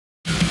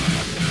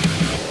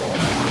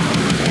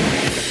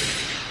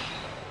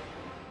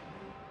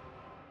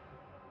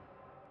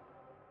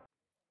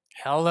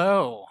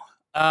Hello.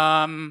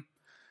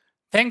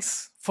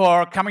 Thanks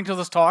for coming to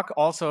this talk.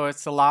 Also,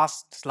 it's the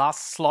last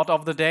slot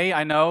of the day.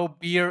 I know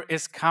beer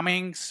is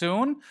coming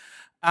soon.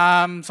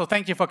 So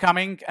thank you for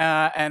coming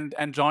and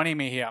joining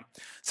me here.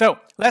 So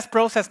let's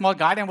process more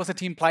guidance with the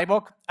Team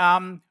Playbook.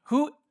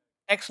 Who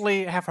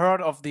actually have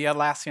heard of the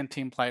Atlassian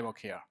Team Playbook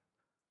here?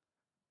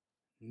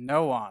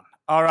 No one.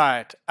 All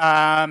right.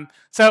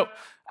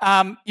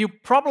 You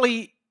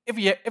probably, if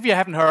you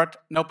haven't heard,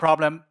 no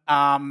problem.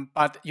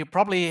 But you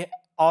probably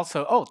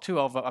also, two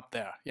over up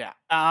there. Yeah.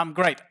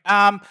 Great.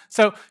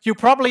 So you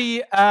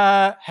probably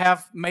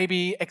have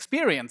maybe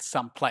experienced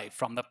some play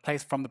from the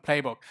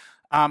playbook.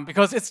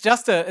 Because it's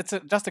just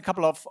a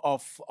couple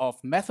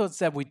of methods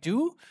that we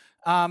do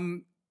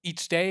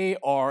each day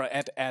or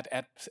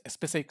at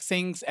specific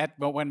things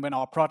when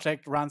our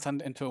project runs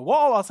into a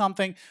wall or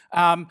something.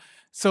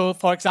 So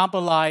for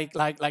example,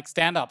 like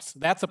stand-ups,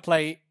 that's a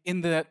play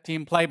in the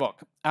Team Playbook.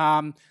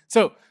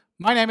 So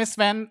my name is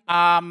Sven.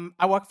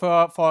 I work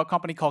for a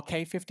company called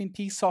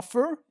K15T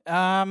Software.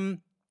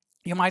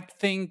 You might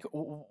think,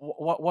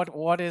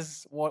 why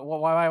is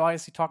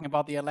he talking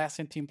about the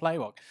Atlassian Team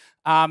Playbook?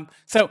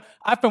 So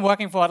I've been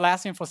working for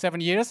Atlassian for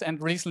 7 years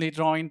and recently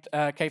joined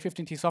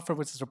K15T Software,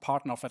 which is a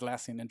partner of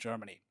Atlassian in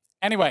Germany.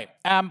 Anyway,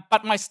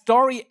 but my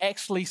story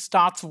actually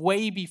starts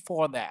way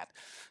before that.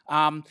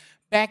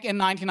 Back in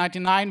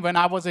 1999, when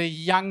I was a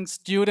young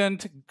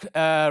student,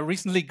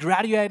 recently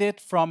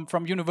graduated from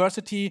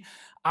university,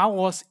 I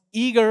was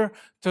eager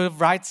to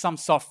write some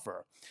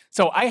software.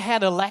 So I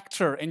had a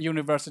lecture in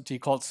university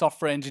called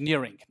software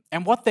engineering.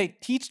 And what they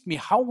taught me,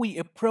 how we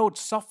approach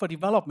software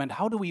development,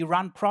 how do we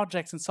run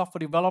projects in software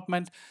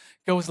development,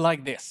 goes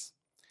like this.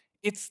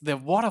 It's the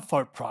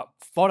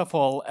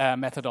waterfall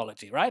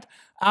methodology, right?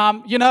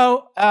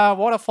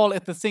 Waterfall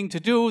is the thing to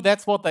do.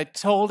 That's what they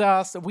told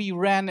us. We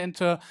ran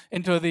into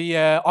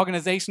the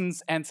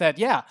organizations and said,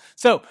 yeah,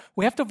 so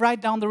we have to write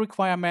down the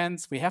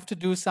requirements. We have to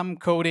do some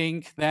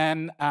coding,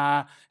 then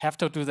have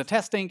to do the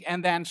testing,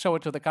 and then show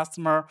it to the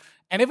customer.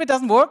 And if it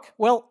doesn't work,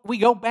 well, we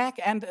go back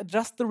and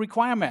adjust the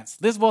requirements.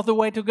 This was the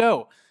way to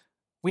go.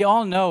 We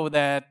all know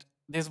that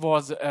this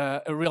was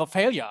a real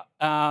failure.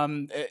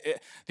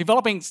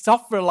 Developing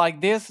software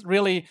like this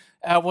really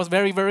was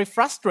very, very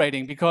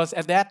frustrating because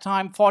at that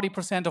time,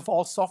 40% of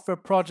all software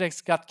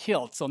projects got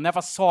killed. So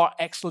never saw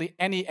actually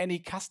any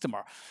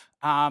customer.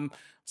 And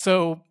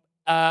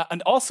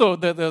also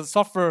the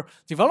software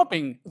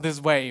developing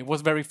this way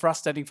was very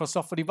frustrating for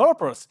software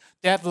developers.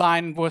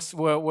 Deadline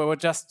were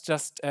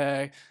just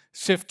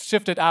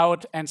shifted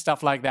out and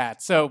stuff like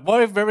that. So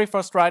very, very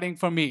frustrating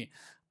for me.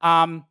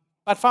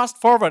 But fast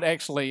forward,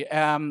 actually,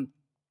 in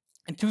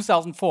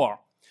 2004,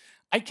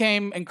 I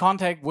came in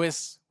contact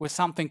with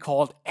something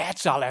called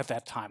Agile at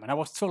that time. And I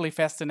was totally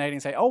fascinated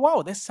and say, oh,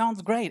 wow, this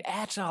sounds great.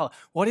 Agile,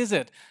 what is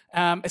it?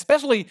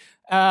 Especially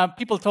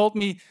people told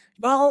me,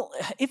 well,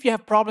 if you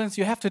have problems,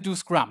 you have to do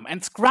Scrum.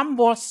 And Scrum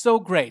was so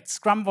great.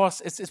 Scrum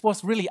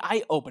was really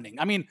eye-opening.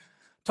 I mean,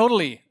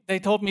 totally. They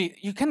told me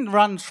you can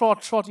run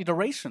short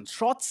iterations,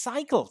 short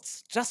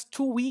cycles, just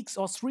 2 weeks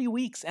or 3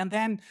 weeks, and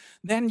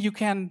then you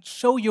can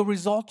show your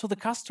result to the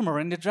customer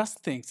and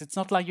adjust things. It's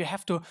not like you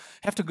have to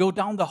go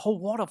down the whole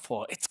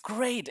waterfall. It's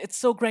great. It's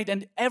so great,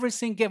 and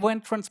everything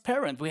went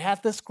transparent. We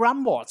had the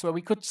Scrum boards where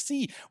we could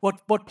see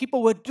what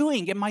people were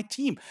doing in my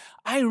team.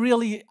 I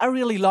really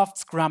loved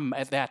Scrum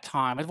at that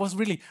time. It was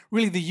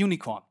really the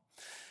unicorn.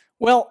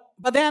 Well,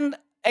 but then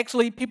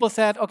actually people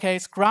said, okay,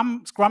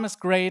 Scrum is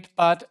great,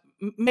 but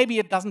maybe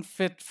it doesn't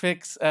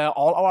fix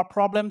all our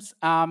problems.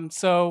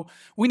 So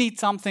we need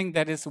something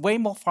that is way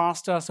more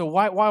faster. So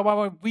why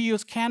we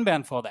use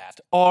Kanban for that?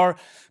 Or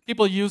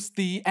people use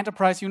the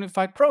Enterprise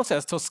Unified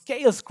Process to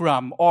scale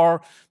Scrum.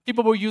 Or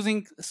people were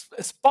using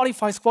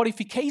Spotify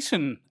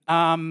squadification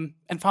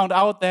and found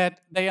out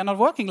that they are not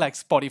working like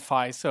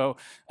Spotify. So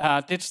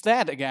ditch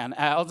that again.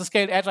 Or the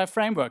Scaled Agile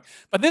Framework.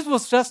 But this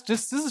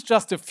is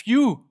just a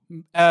few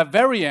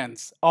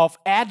variants of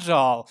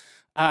Agile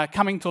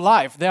coming to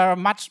life. There are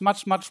much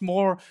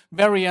more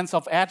variants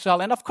of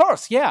Agile, and of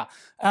course, yeah,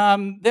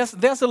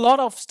 there's a lot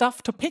of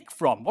stuff to pick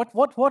from.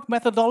 What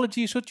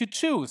methodology should you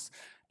choose?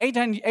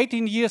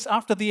 18 years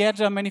after the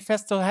Agile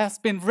Manifesto has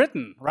been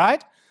written,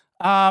 right?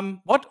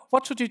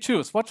 What should you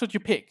choose? What should you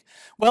pick?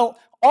 Well,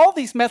 all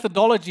these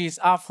methodologies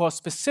are for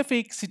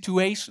specific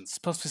situations,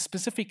 for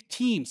specific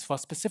teams, for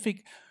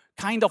specific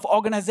kind of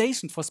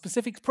organization, for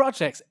specific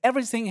projects.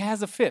 Everything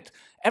has a fit.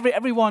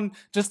 Everyone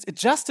just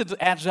adjusted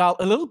Agile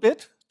a little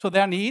bit to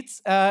their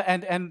needs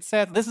and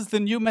said, this is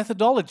the new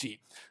methodology.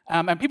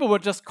 And people were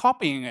just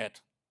copying it.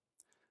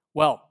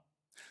 Well,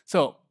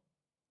 so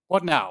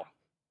what now?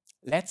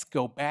 Let's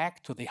go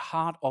back to the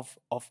heart of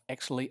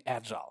actually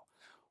Agile.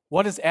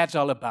 What is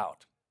Agile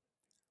about?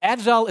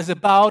 Agile is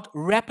about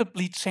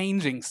rapidly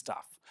changing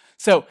stuff.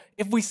 So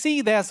if we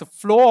see there's a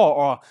flaw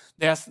or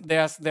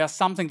there's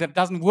something that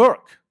doesn't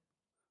work,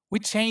 we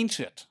change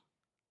it.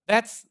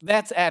 That's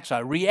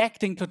Agile,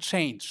 reacting to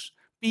change,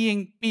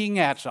 being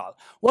Agile.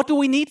 What do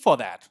we need for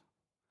that?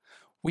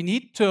 We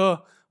need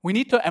to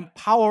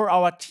empower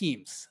our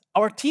teams.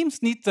 our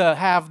teams need to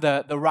have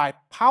the right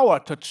power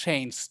to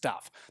change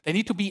stuff. They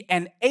need to be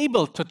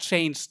enabled to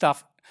change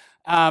stuff.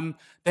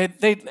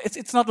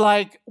 It's not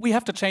like we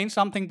have to change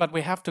something, but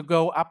we have to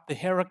go up the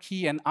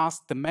hierarchy and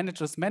ask the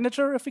manager's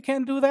manager if we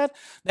can do that.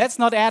 That's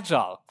not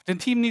agile. The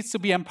team needs to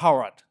be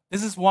empowered.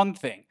 This is one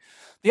thing.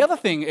 The other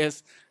thing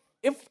is,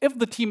 if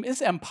the team is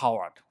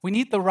empowered, we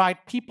need the right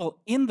people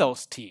in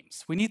those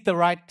teams. We need the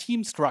right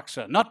team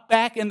structure. Not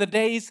back in the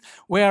days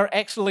where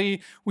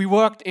actually we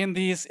worked in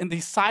these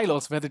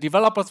silos, where the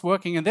developers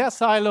working in their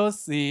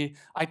silos, the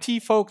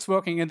IT folks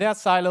working in their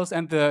silos,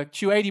 and the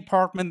QA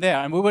department there,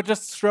 and we were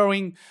just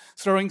throwing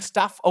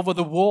stuff over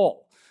the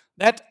wall.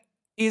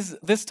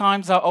 These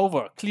times are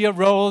over. Clear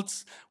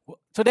roles.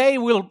 Today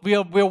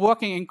we're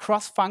working in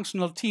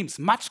cross-functional teams,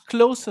 much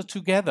closer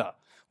together.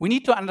 We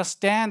need to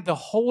understand the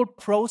whole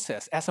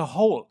process as a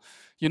whole.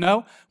 You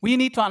know, we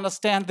need to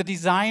understand the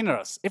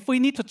designers. If we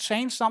need to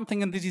change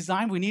something in the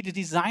design, we need a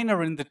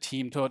designer in the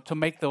team to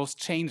make those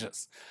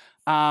changes.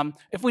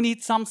 If we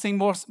need something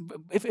more,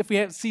 if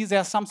we see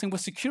there's something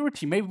with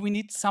security, maybe we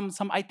need some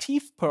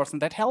IT person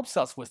that helps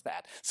us with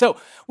that. So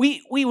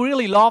we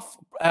really love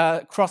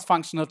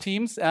cross-functional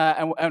teams,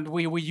 and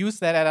we use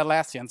that at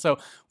Atlassian. So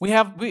we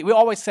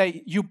always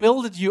say, you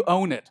build it, you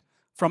own it,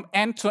 from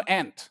end to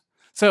end.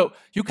 So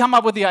you come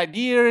up with the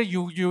idea,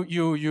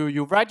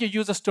 you write your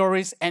user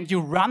stories, and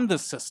you run the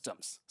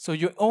systems. So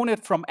you own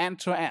it from end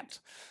to end.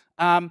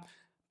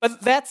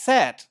 But that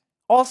said,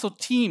 also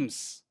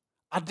teams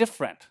are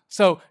different.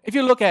 So if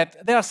you look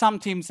at, there are some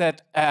teams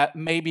that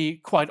may be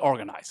quite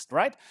organized,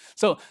 right?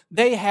 So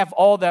they have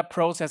all their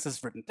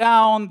processes written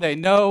down. They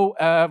know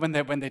when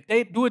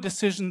they do a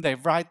decision, they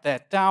write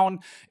that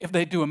down. If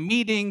they do a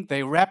meeting,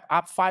 they wrap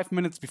up 5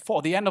 minutes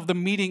before the end of the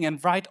meeting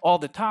and write all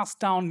the tasks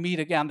down, meet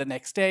again the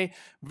next day.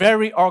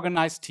 Very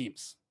organized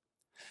teams.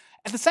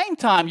 At the same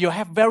time, you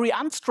have very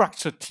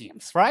unstructured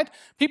teams, right?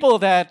 People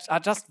that are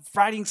just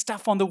writing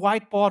stuff on the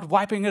whiteboard,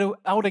 wiping it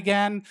out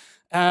again.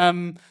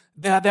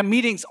 Their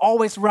meetings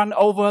always run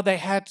over. They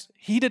had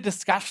heated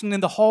discussion in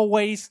the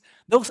hallways.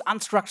 Those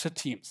unstructured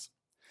teams.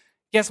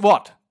 Guess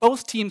what?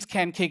 Those teams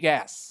can kick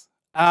ass.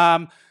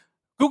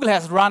 Google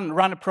has run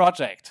a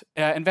project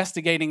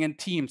investigating in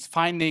teams,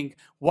 finding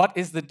what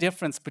is the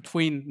difference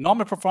between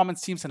normal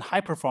performance teams and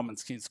high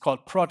performance teams,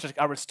 called Project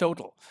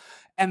Aristotle.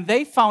 And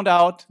they found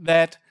out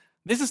that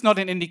this is not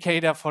an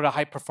indicator for the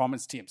high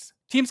performance teams.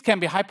 Teams can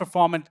be high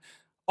performant,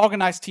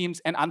 organized teams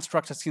and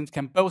unstructured teams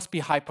can both be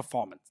high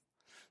performance.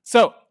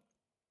 So,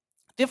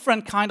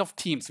 different kind of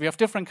teams. We have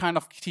different kind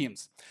of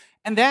teams.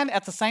 And then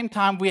at the same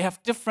time, we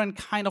have different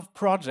kind of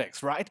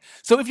projects, right?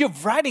 So if you're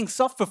writing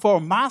software for a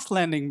Mars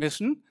landing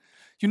mission,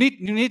 you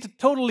need to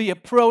totally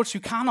approach. You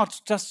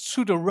cannot just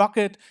shoot a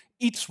rocket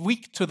each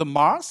week to the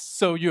Mars.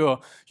 So your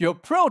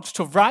approach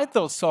to write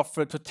those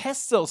software, to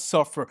test those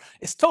software,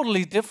 is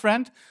totally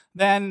different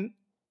than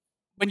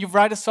when you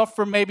write a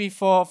software maybe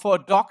for a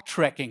dog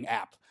tracking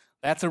app.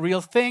 That's a real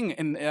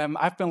thing.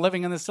 I've been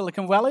living in the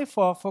Silicon Valley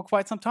for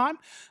quite some time,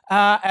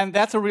 and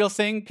that's a real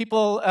thing.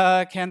 People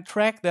can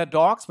track their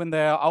dogs when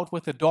they're out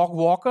with the dog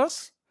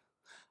walkers,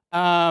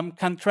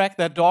 can track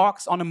their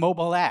dogs on a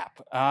mobile app,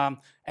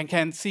 and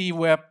can see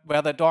where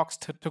the dogs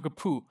took a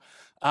poo.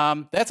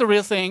 That's a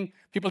real thing.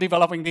 People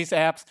developing these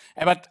apps.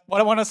 But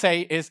what I want to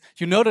say is,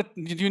 you know that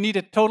you need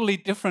a totally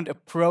different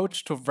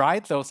approach to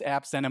write those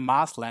apps than a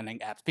Mars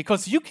landing app,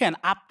 because you can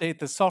update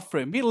the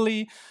software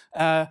immediately.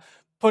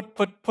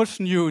 Push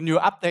new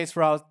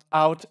updates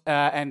out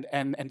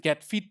and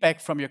get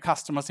feedback from your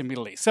customers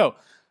immediately. So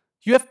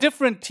you have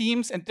different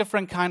teams and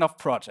different kind of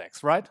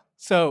projects, right?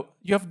 So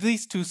you have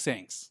these two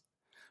things.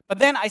 But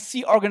then I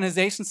see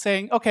organizations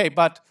saying, okay,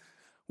 but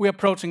we're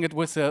approaching it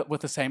with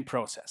the same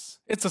process.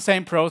 It's the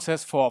same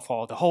process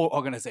for the whole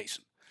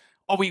organization.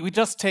 Or we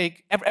just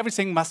take,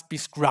 everything must be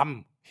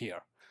Scrum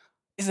here.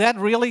 Is that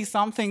really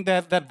something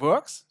that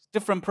works?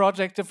 Different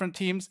projects, different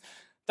teams?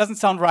 Doesn't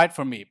sound right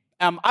for me.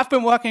 I've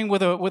been working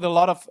with a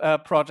lot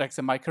of projects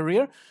in my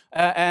career,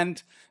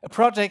 and a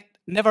project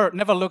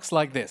never looks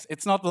like this.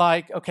 It's not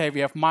like, okay,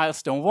 we have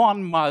milestone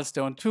 1,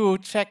 milestone 2,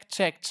 check,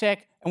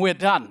 and we're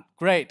done.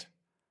 Great.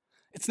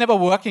 It's never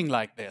working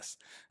like this.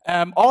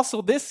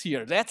 Also this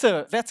year, that's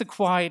a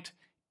quite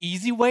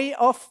easy way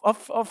of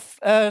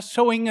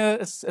showing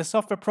a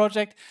software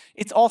project.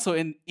 It's also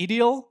an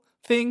ideal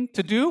thing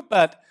to do,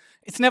 but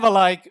it's never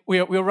like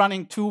we're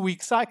running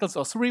 2-week cycles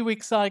or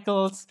 3-week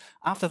cycles.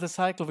 After the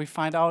cycle, we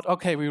find out,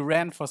 okay, we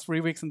ran for 3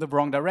 weeks in the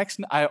wrong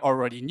direction. I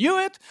already knew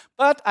it,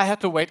 but I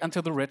had to wait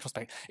until the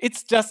retrospect.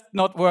 It's just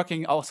not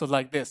working also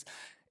like this.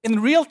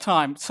 In real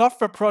time,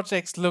 software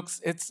projects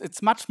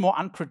it's much more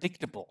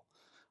unpredictable.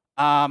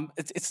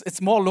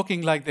 It's more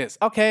looking like this.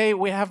 Okay,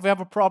 we have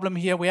a problem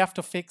here. We have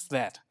to fix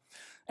that.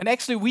 And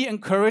actually, we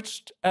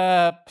encouraged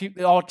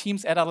our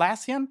teams at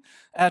Atlassian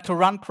to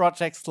run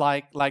projects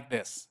like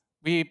this.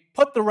 We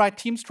put the right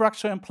team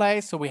structure in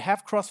place, so we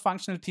have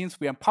cross-functional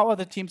teams. We empower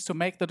the teams to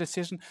make the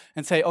decision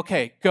and say,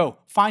 okay, go,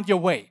 find your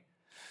way.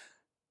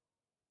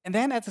 And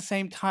then at the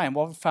same time,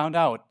 what we found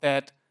out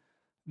that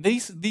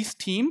these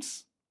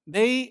teams,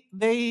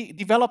 they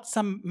developed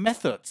some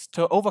methods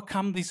to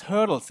overcome these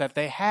hurdles that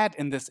they had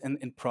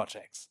in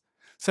projects.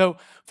 So,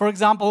 for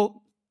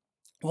example,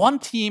 one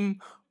team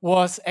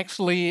was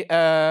actually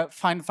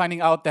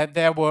finding out that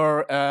they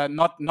were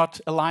not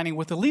aligning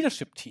with the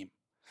leadership team.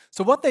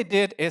 So what they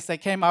did is they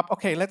came up,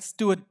 okay, let's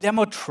do a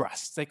demo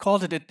trust. They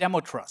called it a demo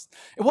trust.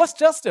 It was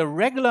just a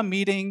regular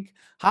meeting,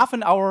 half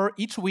an hour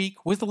each week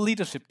with the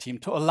leadership team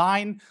to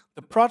align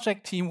the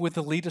project team with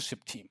the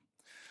leadership team.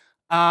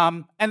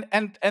 And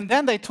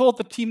then they told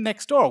the team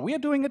next door, we are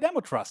doing a demo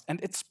trust. And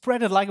it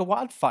spread like a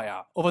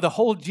wildfire over the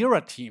whole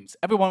Jira teams.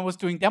 Everyone was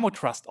doing demo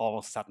trust all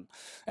of a sudden.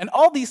 And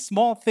all these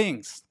small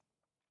things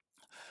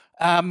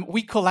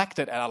we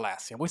collected at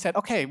Atlassian. We said,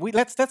 okay,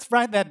 let's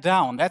write that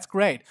down. That's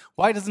great.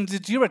 Why doesn't the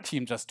Jira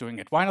team just doing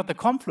it? Why not the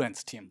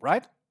Confluence team,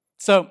 right?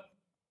 So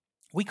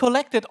we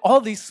collected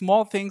all these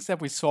small things that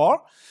we saw,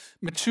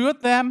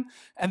 matured them,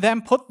 and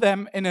then put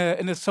them in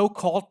a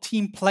so-called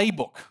Team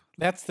Playbook.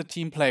 That's the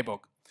Team Playbook.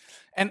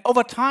 And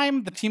over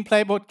time, the Team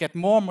Playbook got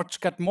more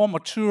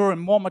mature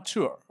and more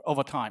mature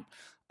over time.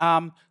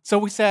 So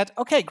we said,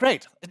 okay,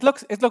 great. It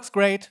looks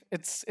great.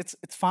 It's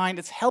fine.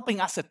 It's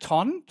helping us a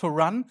ton to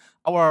run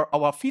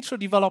our feature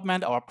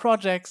development, our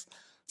projects.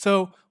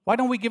 So why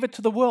don't we give it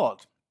to the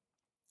world?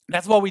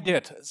 That's what we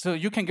did. So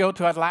you can go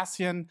to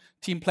Atlassian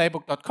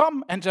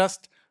teamplaybook.com and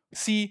just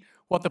see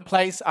what the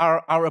plays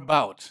are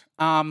about.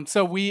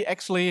 So we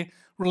actually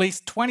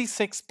released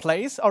 26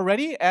 plays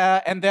already,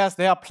 and there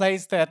are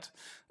plays that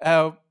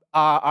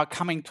are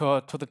coming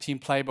to the Team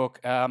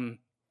Playbook on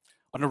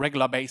a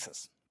regular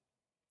basis.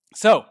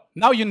 So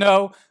now you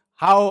know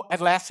how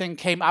Atlassian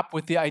came up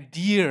with the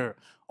idea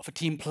of a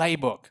Team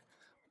Playbook.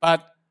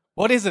 But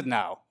what is it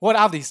now? What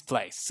are these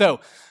plays?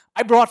 So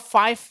I brought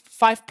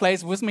five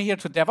plays with me here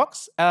to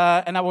Devoxx,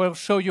 and I will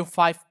show you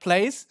 5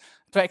 plays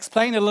to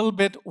explain a little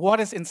bit what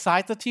is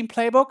inside the Team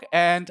Playbook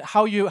and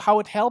how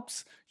it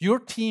helps your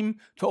team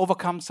to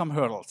overcome some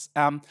hurdles.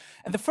 And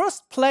the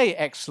first play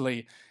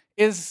actually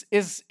is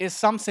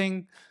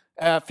something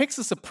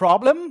fixes a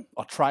problem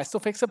or tries to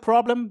fix a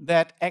problem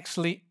that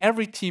actually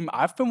every team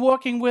I've been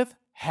working with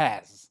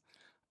has.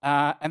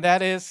 And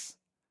that is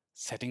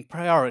setting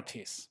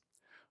priorities.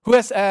 Who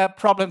has a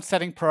problem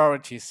setting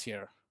priorities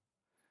here?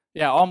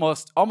 Yeah,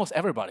 almost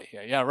everybody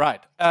here. Yeah,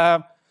 right.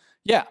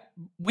 Yeah,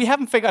 we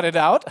haven't figured it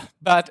out,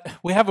 but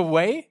we have a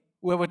way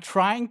where we're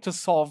trying to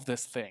solve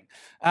this thing.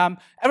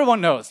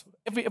 Everyone knows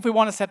if we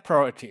want to set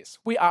priorities,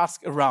 we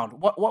ask around,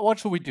 what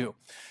should we do?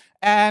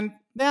 And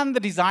then the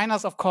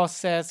designers, of course,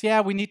 says,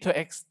 yeah, we need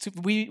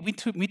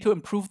to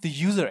improve the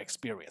user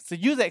experience. The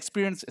user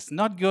experience is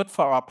not good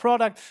for our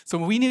product, so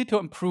we need to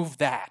improve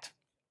that.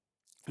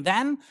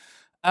 Then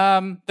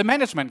the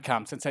management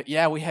comes and says,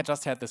 yeah, we had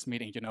just had this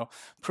meeting,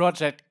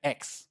 Project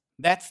X.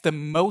 That's the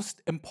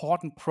most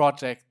important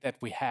project that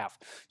we have.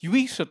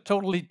 We should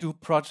totally do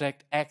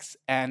Project X,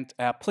 and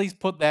please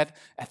put that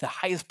at the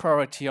highest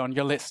priority on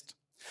your list.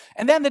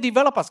 And then the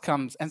developers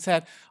comes and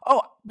said,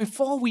 oh,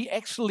 before we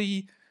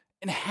actually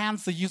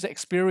enhance the user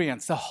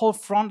experience, the whole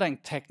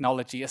front-end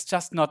technology is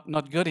just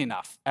not good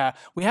enough.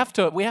 We have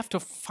to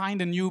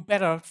find a new,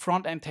 better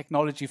front-end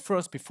technology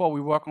first before we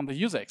work on the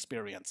user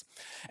experience.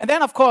 And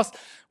then, of course,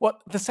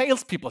 the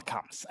salespeople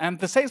comes, and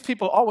the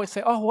salespeople always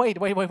say, "Oh, wait,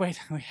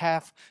 we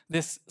have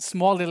this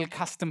small little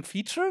custom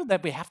feature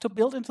that we have to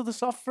build into the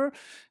software.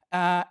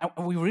 And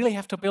we really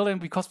have to build it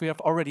because we have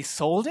already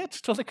sold it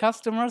to the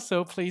customer.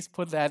 So please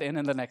put that in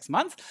the next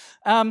month."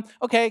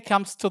 Okay,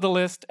 comes to the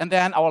list, and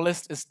then our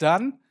list is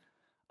done.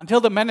 Until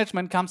the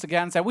management comes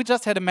again and says, we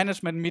just had a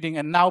management meeting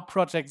and now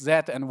Project Z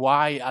and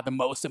Y are the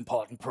most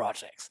important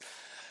projects.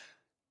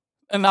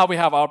 And now we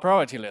have our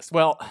priority list.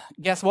 Well,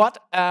 guess what?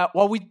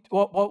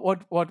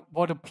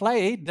 What a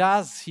play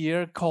does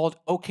here called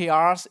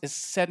OKRs is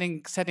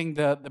setting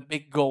the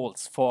big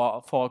goals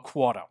for a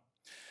quarter.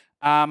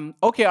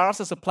 OKRs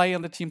is a play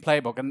in the Team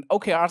Playbook, and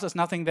OKRs is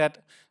nothing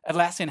that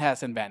Atlassian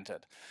has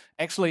invented.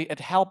 Actually,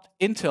 it helped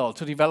Intel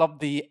to develop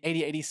the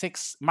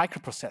 8086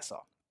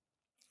 microprocessor.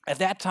 At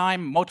that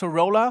time,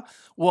 Motorola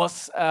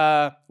was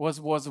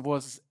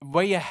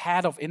way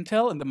ahead of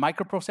Intel in the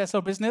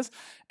microprocessor business,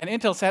 and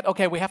Intel said,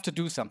 "Okay, we have to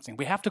do something.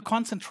 We have to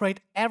concentrate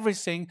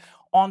everything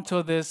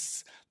onto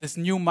this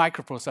new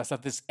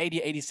microprocessor, this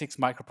 8086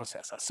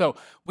 microprocessor." So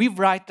we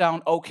write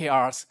down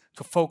OKRs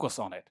to focus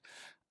on it,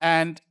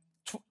 and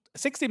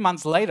 60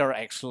 months later,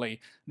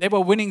 actually, they were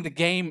winning the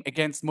game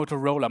against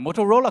Motorola.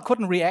 Motorola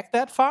couldn't react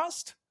that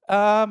fast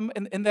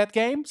in that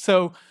game,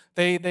 so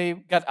they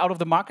got out of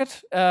the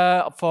market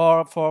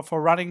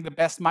for running the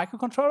best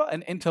microcontroller,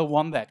 and Intel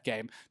won that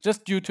game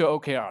just due to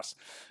OKRs.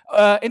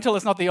 Intel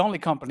is not the only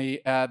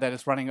company that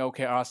is running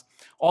OKRs.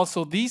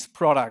 Also, these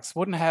products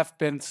wouldn't have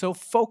been so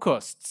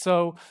focused,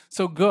 so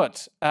good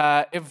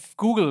if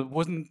Google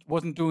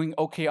wasn't doing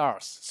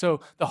OKRs. So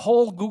the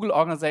whole Google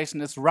organization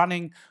is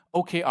running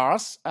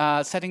OKRs,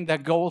 setting their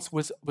goals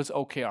with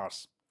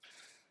OKRs.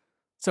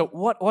 So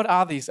what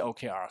are these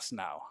OKRs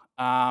now?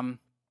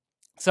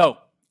 So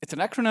it's an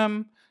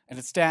acronym, and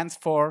it stands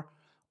for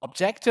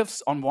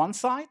objectives on one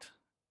side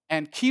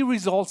and key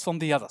results on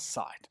the other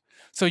side.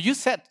 So you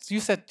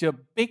set your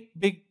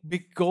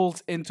big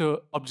goals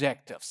into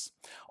objectives.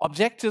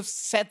 Objectives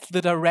set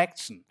the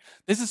direction.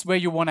 This is where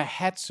you want to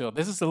head to.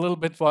 This is a little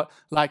bit what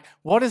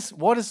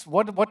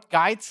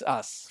guides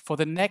us for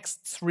the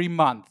next 3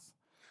 months.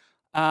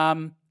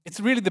 It's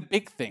really the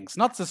big things,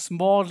 not the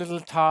small little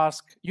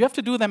task. You have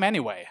to do them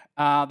anyway.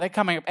 They're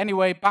coming up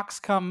anyway. Bugs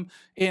come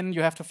in.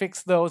 You have to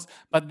fix those.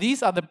 But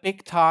these are the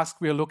big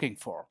tasks we are looking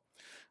for.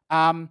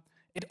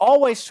 It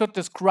always should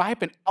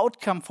describe an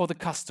outcome for the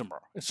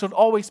customer. It should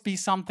always be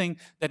something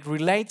that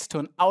relates to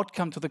an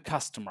outcome to the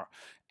customer.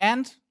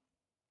 And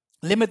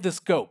limit the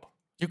scope.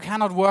 You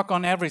cannot work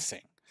on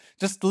everything.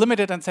 Just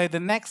limit it and say the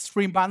next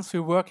 3 months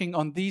we're working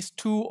on these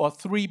 2 or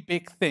 3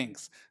 big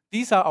things.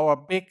 These are our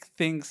big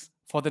things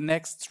for the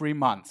next 3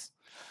 months.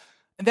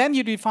 And then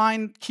you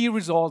define key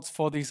results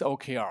for these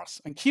OKRs.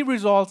 And key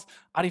results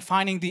are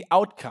defining the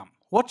outcome.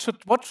 What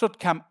should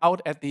come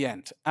out at the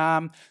end?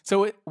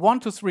 So 1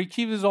 to 3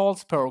 key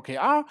results per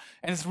OKR,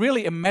 and it's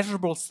really a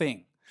measurable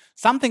thing,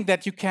 something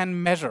that you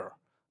can measure.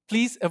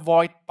 Please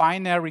avoid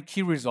binary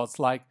key results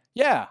like,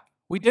 yeah,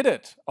 we did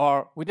it,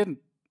 or we didn't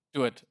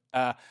do it.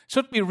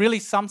 Should be really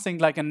something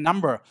like a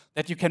number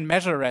that you can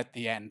measure at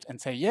the end and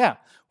say, yeah,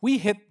 we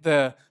hit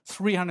the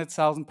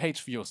 300,000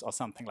 page views or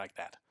something like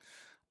that.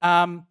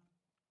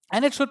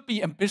 And it should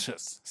be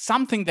ambitious,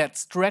 something that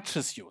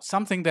stretches you,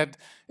 something that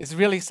is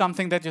really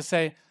something that you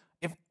say,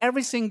 if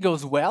everything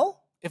goes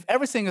well, if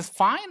everything is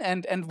fine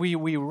and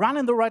we run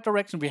in the right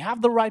direction, we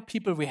have the right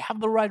people, we have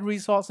the right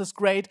resources,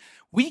 great,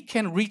 we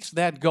can reach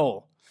that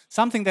goal.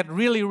 Something that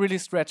really, really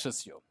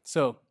stretches you.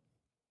 So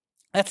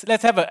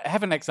let's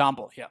have an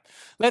example here.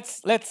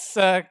 Let's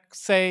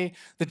say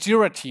the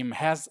Jira team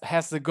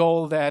has the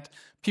goal that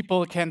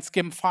people can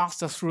skim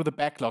faster through the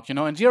backlog. You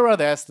know, in Jira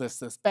there's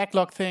this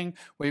backlog thing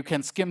where you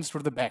can skim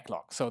through the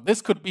backlog. So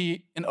this could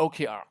be an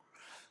OKR,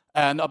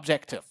 an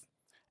objective,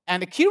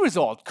 and a key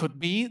result could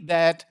be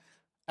that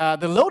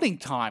the loading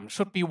time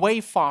should be way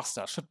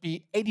faster. Should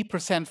be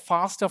 80%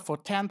 faster for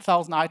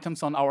 10,000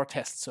 items on our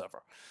test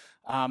server.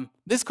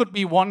 This could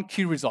be one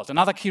key result.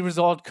 Another key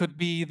result could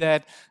be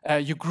that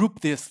you group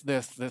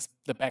the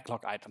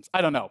backlog items. I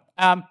don't know.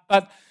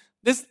 But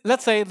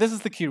let's say this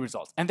is the key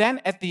results. And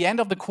then at the end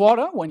of the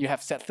quarter, when you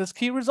have set this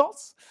key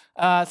results,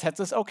 set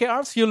this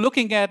OKRs, you're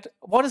looking at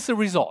what is the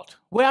result?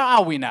 Where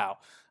are we now?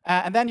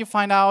 And then you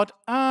find out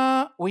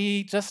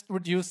we just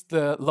reduced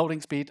the loading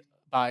speed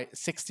by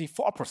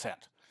 64%.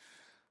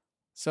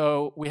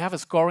 So we have a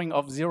scoring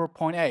of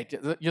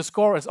 0.8. Your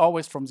score is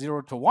always from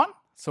 0 to 1.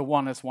 So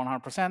 1 is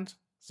 100%,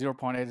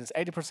 0.8 is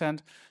 80%.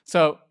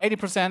 So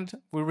 80%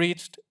 we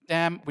reached,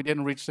 damn, we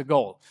didn't reach the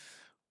goal,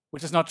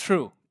 which is not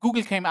true.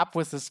 Google came up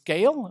with a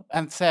scale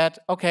and said,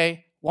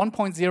 okay,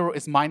 1.0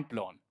 is mind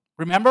blown.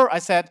 Remember, I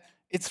said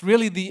it's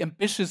really the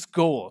ambitious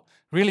goal.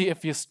 Really,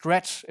 if you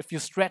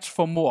stretch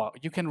for more,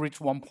 you can reach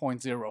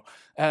 1.0.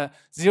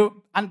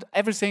 And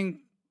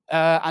everything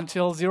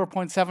until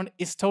 0.7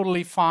 is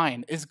totally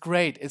fine, is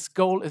great. Its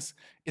goal is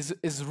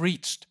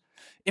reached.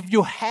 If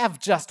you have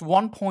just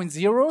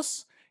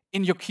 1.0s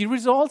in your key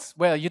results,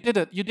 well, you did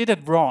it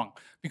wrong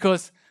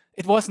because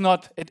it was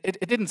not.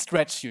 It didn't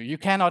stretch you. You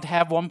cannot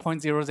have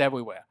 1.0s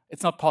everywhere.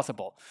 It's not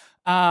possible.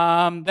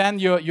 Then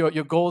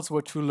your goals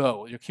were too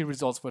low. Your key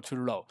results were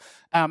too low.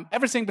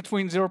 Everything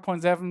between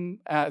 0.7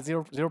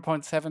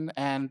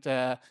 and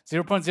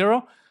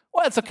 0.0.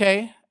 Well, it's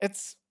okay.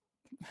 It's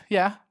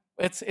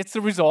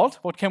the result.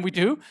 What can we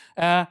do?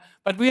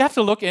 But we have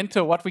to look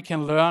into what we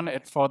can learn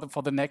for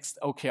the next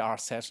OKR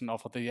session or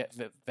for the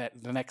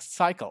next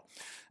cycle.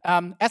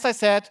 As I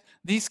said,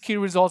 these key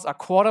results are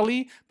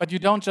quarterly, but you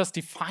don't just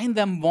define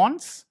them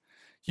once.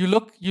 You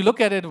look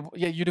at it.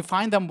 You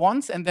define them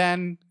once and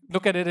then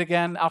look at it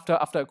again after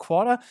a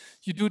quarter.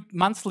 You do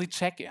monthly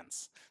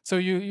check-ins. So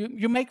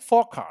you make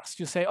forecasts.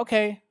 You say,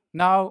 okay,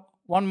 now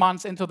 1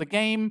 month into the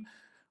game.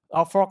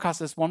 Our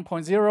forecast is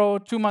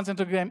 1.0, 2 months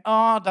into the game,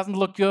 doesn't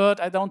look good,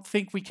 I don't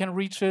think we can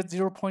reach it,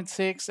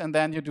 0.6, and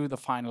then you do the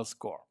final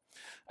score.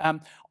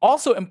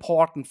 Also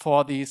important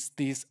for these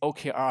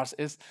OKRs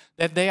is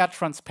that they are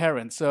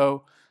transparent.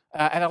 So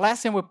at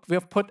Atlassian, we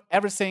have put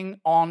everything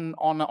on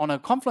a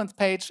Confluence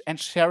page and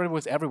share it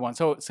with everyone.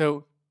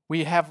 So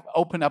we have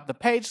opened up the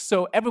page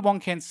so everyone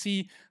can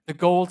see the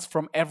goals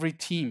from every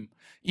team,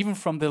 even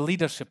from the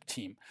leadership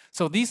team.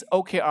 So these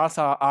OKRs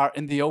are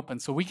in the open,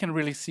 so we can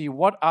really see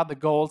what are the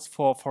goals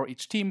for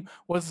each team.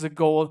 What is the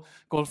goal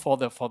for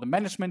the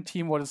management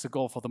team? What is the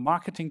goal for the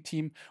marketing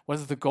team? What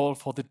is the goal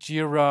for the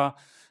Jira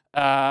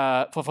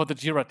for the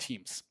Jira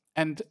teams?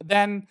 And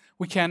then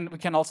we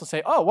can also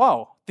say, oh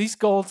wow, these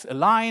goals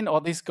align or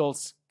these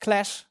goals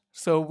clash.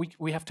 So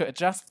we have to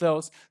adjust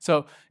those.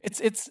 So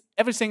it's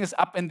everything is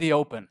up in the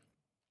open.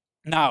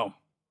 Now,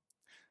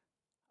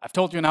 I've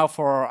told you now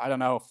for, I don't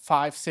know,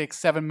 5, 6,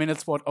 7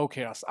 minutes what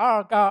OKRs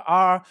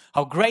are,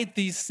 how great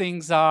these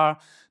things are.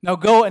 Now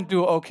go and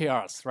do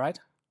OKRs, right?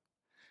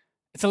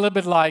 It's a little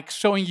bit like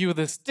showing you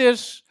this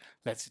dish,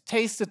 let's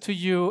taste it to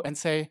you and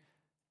say,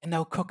 and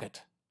now cook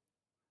it.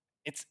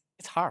 It's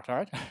it's hard,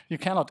 right? You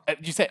cannot.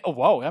 You say, "Oh,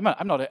 wow,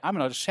 I'm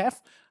not a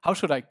chef. How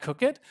should I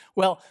cook it?"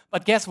 Well,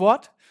 but guess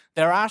what?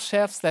 There are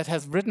chefs that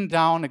has written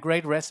down a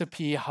great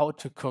recipe how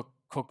to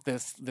cook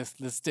this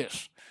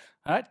dish,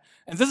 right?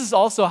 And this is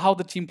also how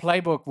the Team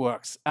Playbook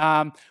works.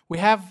 We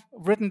have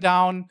written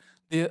down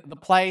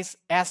the plays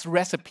as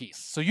recipes,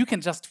 so you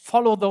can just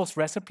follow those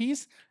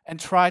recipes and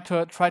try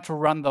to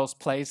run those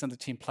plays in the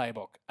Team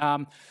Playbook.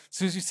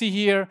 So as you see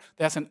here,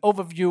 there's an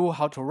overview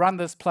how to run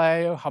this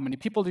play, how many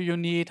people do you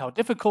need, how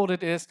difficult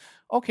it is.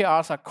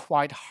 OKRs are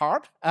quite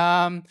hard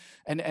and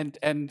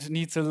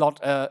needs a lot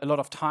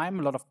of time,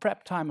 a lot of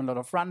prep time, a lot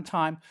of run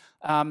time.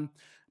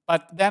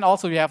 But then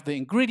also you have the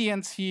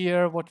ingredients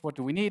here. What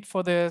do we need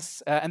for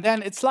this? And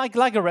then it's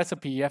like a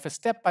recipe. You have a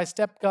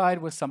step-by-step guide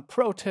with some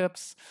pro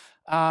tips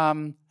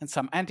and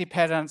some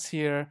anti-patterns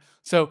here.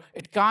 So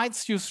it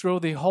guides you through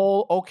the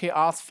whole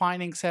OKRs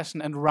finding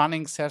session and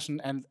running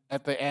session, and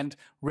at the end,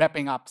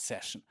 wrapping up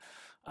session.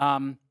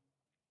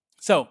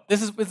 So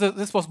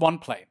this was one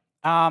play.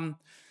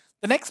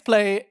 The next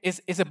play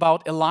is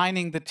about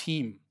aligning the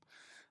team.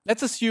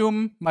 Let's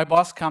assume my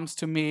boss comes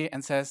to me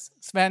and says,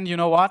 "Sven, you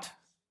know what?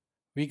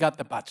 We got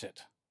the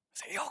budget." I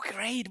say, "Oh,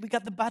 great, we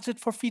got the budget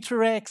for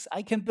feature X.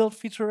 I can build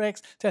feature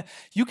X.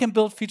 You can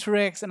build feature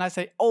X." And I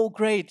say, "Oh,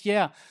 great,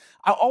 yeah.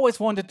 I always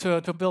wanted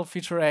to build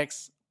feature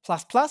X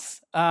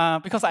plus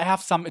because I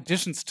have some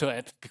additions to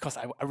it because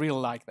I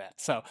really like that."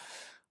 So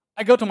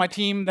I go to my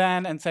team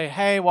then and say,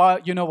 "Hey, well,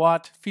 you know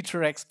what?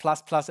 Feature X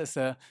plus is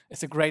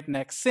a great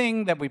next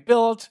thing that we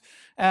built."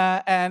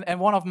 And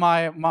one of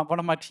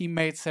my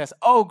teammates says,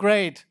 "Oh,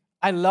 great,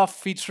 I love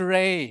feature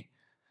A."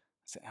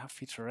 Say,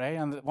 feature A,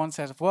 and one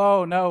says,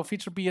 "Whoa, no,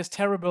 feature B is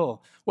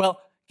terrible."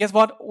 Well, guess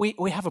what?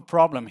 We have a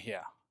problem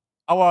here.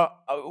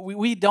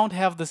 We don't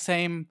have the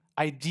same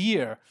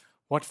idea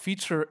what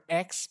feature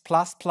X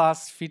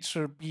plus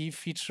feature B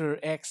feature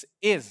X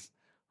is,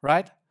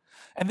 right?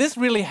 And this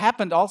really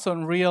happened also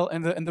in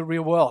the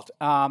real world.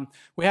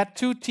 We had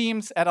two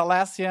teams at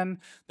Atlassian.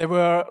 They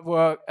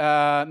were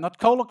not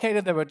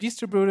co-located; they were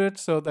distributed,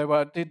 so they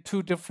did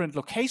two different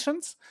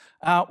locations,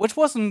 which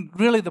wasn't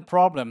really the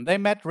problem. They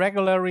met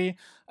regularly,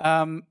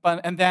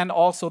 and then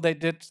also they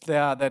did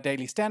their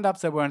daily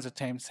stand-ups. They were in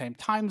the same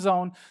time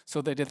zone,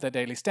 so they did their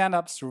daily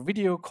stand-ups through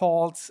video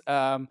calls.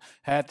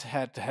 Had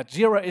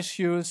Jira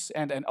issues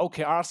and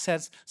OKR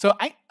sets. So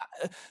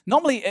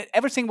normally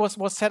everything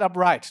was set up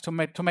right to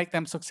make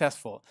them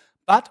successful.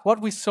 But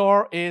what we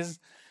saw is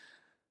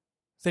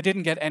they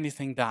didn't get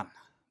anything done.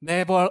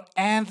 There were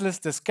endless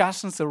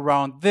discussions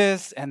around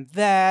this and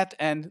that,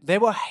 and they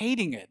were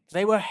hating it.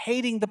 They were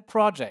hating the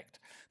project.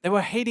 They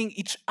were hating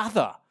each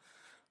other.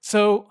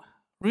 So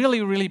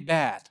really, really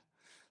bad.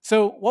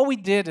 So what we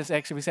did is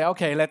actually we said,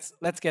 okay,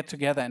 let's get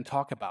together and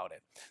talk about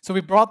it. So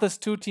we brought these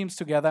two teams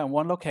together in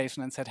one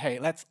location and said, hey,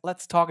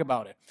 let's talk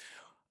about it.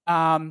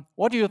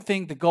 What do you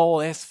think the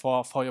goal is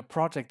for your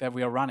project that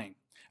we are running?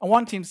 And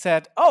one team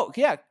said, oh,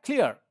 yeah,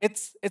 clear.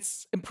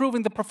 It's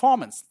improving the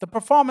performance. The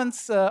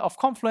performance of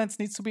Confluence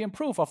needs to be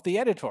improved, of the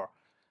editor.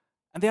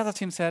 And the other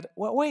team said,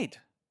 well, wait.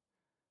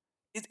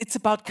 It's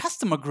about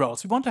customer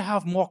growth. We want to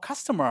have more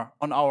customer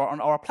on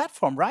our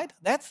platform, right?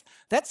 That's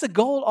the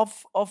goal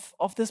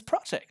of this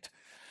project.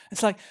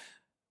 It's like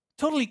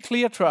totally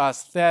clear to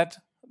us that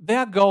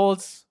their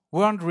goals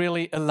weren't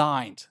really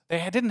aligned.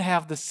 They didn't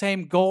have the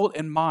same goal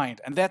in mind,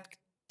 and that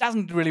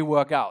doesn't really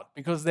work out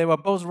because they were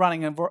both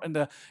running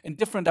in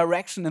different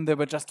direction and they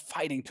were just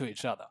fighting to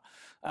each other.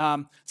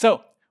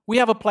 So we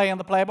have a play in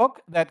the playbook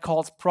that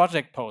calls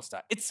Project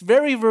Poster. It's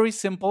very, very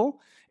simple.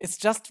 It's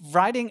just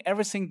writing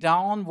everything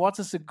down. What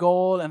is the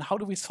goal and how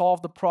do we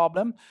solve the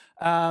problem?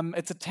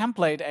 It's a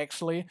template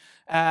actually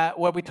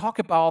where we talk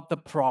about the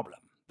problem.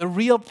 The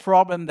real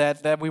problem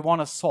that we want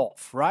to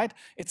solve, right?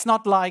 It's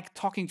not like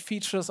talking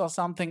features or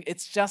something.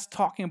 It's just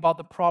talking about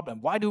the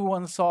problem. Why do we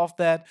want to solve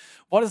that?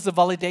 What is the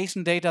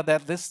validation data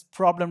that this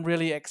problem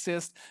really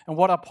exists? And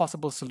what are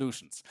possible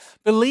solutions?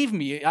 Believe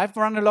me, I've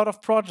run a lot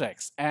of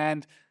projects,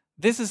 and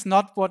this is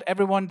not what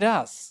everyone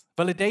does.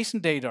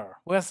 Validation data.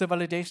 Where's the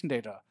validation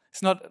data?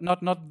 It's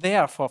not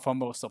there for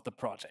most of the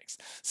projects.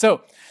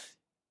 So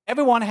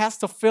everyone has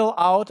to fill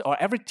out, or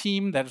every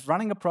team that is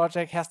running a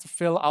project has to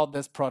fill out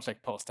this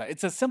project poster.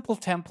 It's a simple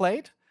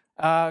template,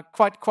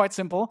 quite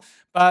simple,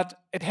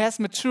 but it has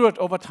matured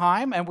over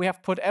time, and we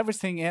have put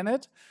everything in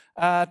it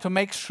to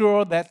make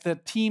sure that the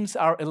teams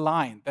are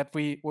aligned, that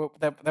we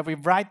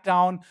write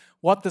down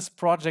what this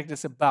project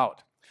is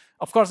about.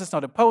 Of course, it's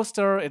not a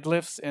poster. It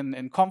lives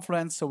in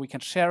Confluence, so we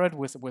can share it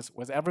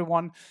with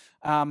everyone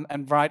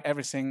and write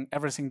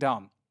everything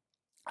down.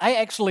 I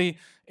actually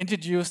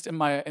introduced in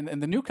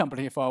the new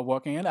company I was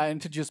working in, I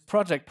introduced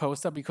Project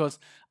Poster because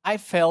I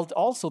felt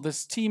also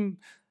this team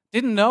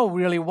didn't know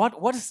really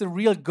what is the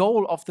real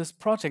goal of this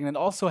project, and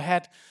also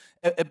had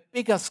a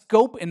bigger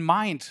scope in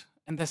mind.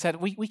 And they said,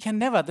 we can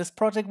never, this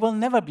project will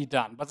never be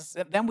done. But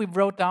then we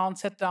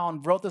sat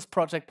down, wrote this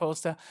project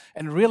poster,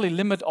 and really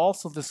limit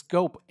also the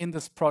scope in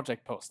this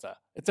project poster.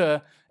 It's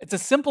a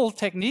simple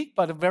technique,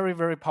 but a very,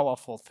 very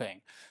powerful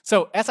thing.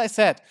 So as I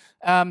said,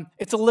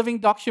 it's a living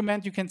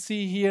document. You can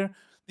see here,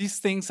 these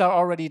things are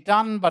already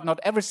done, but not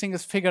everything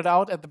is figured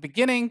out at the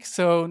beginning.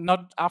 So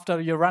not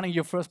after you're running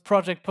your first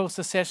project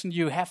poster session,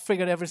 you have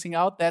figured everything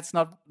out. That's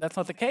not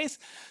the case.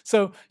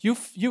 So you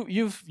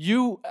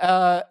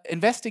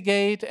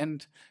investigate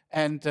and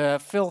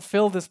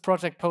fill this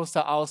project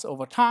poster out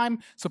over time,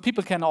 so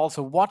people can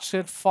also watch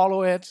it,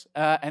 follow it,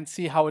 and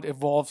see how it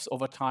evolves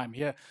over time.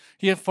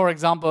 Here, for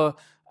example,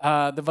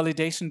 the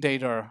validation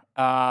data.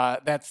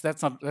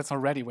 That's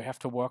not ready. We have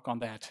to work on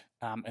that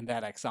in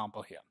that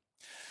example here.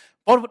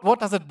 What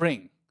does it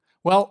bring?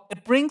 Well,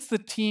 it brings the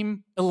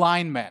team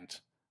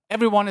alignment.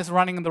 Everyone is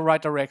running in the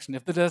right direction.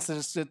 If there's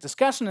a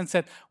discussion and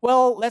said,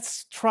 well,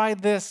 let's try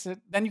this,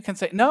 then you can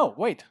say, no,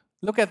 wait,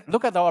 look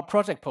at our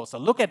project poster.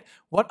 Look at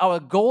what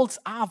our goals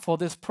are for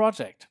this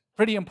project.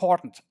 Pretty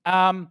important.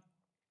 On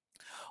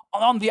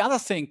the other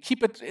thing,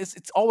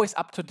 it's always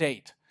up to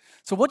date.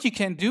 So what you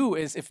can do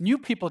is, if new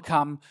people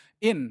come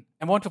in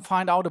and want to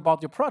find out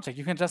about your project,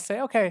 you can just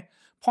say, okay,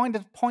 point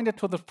it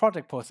to the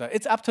project poster.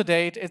 It's up to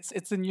date.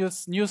 It's the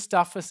new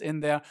stuff is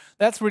in there.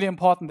 That's really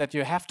important, that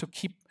you have to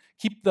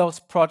keep those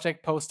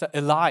project poster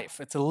alive.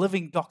 It's a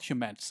living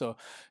document. So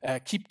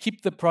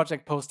keep the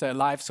project poster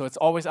alive, so it's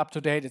always up to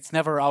date. It's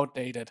never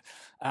outdated.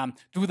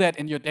 Do that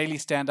in your daily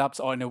stand-ups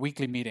or in a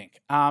weekly meeting.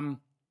 All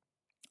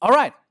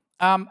right.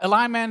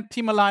 Alignment,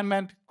 team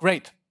alignment,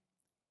 great,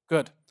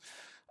 good.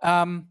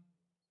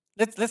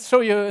 Let's show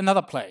you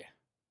another play,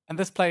 and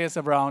this play is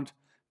around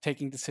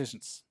taking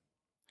decisions.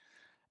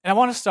 And I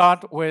want to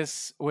start with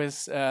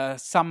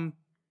some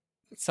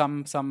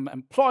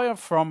employee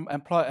from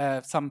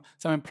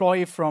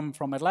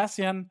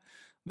Atlassian.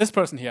 This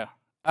person here.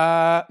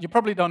 You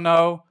probably don't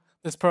know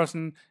this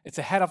person. It's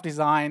a head of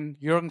design,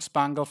 Jürgen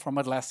Spangl from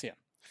Atlassian.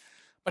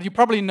 But you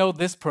probably know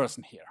this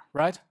person here,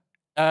 right?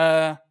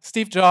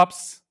 Steve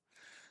Jobs.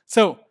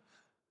 So,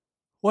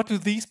 what do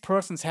these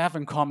persons have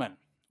in common?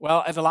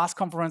 Well, at the last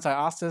conference, I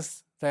asked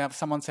this.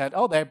 Someone said,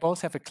 "Oh, they both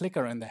have a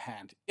clicker in their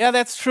hand." Yeah,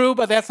 that's true,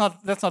 but that's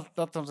not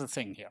the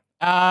thing here.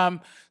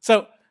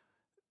 So,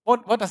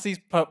 what does these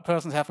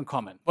persons have in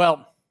common?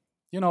 Well,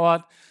 you know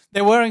what?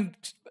 They're wearing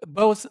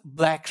both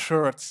black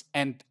shirts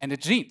and a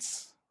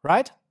jeans,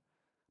 right?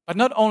 But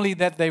not only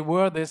that, they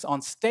wear this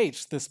on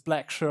stage, this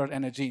black shirt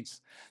and a jeans.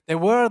 They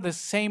wear the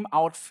same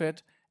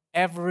outfit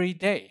every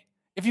day.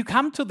 If you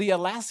come to the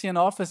Atlassian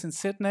office in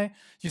Sydney,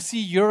 you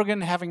see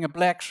Jürgen having a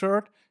black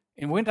shirt.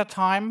 In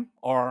wintertime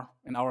or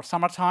in our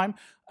summertime,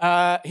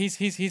 he's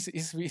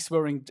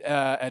wearing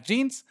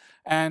jeans,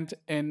 and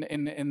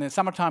in the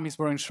summertime he's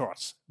wearing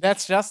shorts.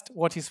 That's just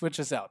what he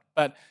switches out.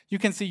 But you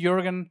can see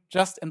Jürgen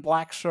just in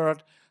black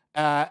shirt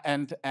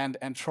and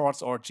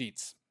shorts or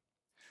jeans.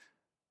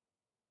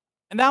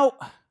 And now,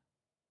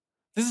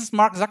 this is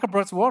Mark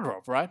Zuckerberg's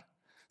wardrobe, right?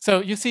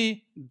 So you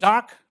see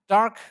dark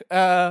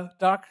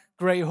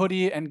gray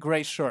hoodie and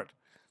gray shirt.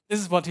 This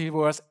is what he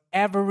wears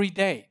every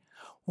day.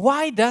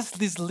 Why does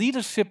these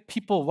leadership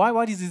people,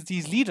 why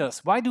these leaders,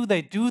 why do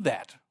they do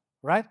that,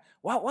 right?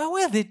 Why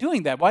are they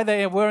doing that? Why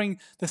they are wearing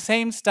the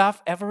same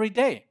stuff every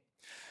day?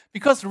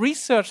 Because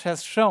research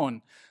has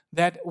shown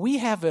that we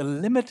have a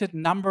limited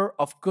number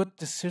of good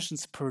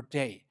decisions per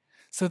day.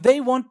 So they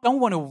don't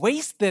want to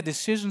waste their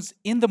decisions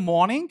in the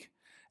morning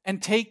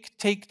and take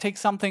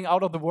something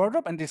out of the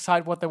wardrobe and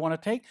decide what they want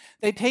to take.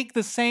 They take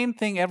the same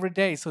thing every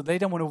day, so they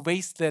don't want to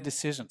waste their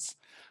decisions.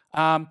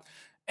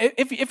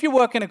 If you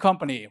work in a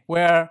company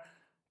where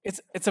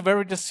it's a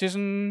very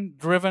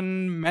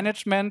decision-driven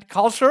management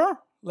culture,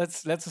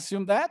 let's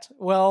assume that.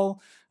 Well,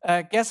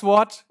 guess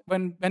what?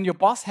 When your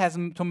boss has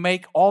to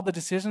make all the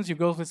decisions, you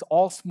go with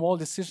all small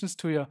decisions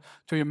to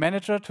your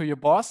manager, to your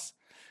boss.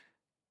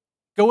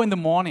 Go in the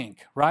morning,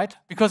 right?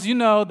 Because you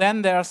know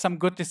then there are some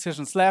good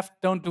decisions left.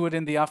 Don't do it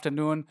in the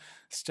afternoon.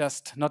 It's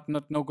just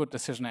no good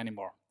decision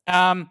anymore.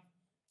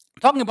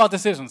 Talking about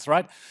decisions,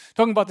 right?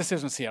 Talking about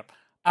decisions here.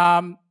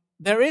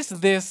 There is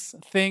this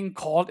thing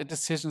called a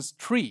decisions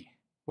tree,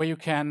 where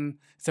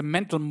it's a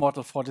mental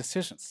model for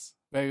decisions,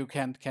 where you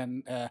can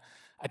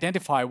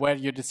identify where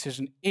your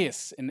decision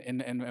is,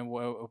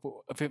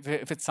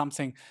 if it's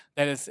something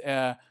that is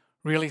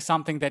really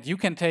something that you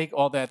can take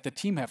or that the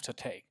team have to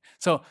take.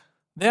 So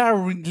there are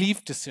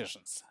leave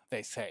decisions,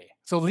 they say.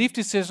 So leave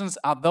decisions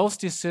are those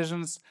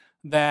decisions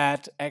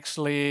that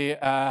actually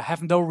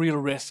have no real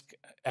risk.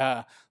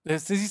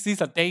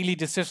 These are daily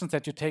decisions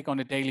that you take on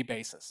a daily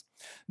basis.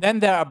 Then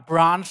there are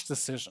branch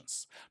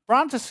decisions.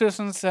 Branch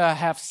decisions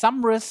have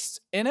some risks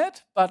in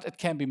it, but it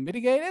can be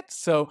mitigated.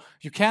 So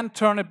you can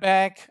turn it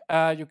back.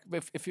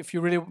 If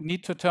you really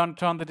need to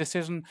turn the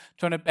decision,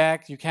 turn it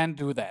back, you can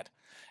do that.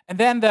 And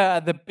then there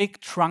are the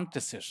big trunk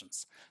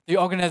decisions, the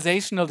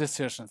organizational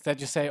decisions that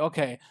you say,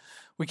 okay,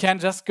 we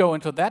can't just go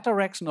into that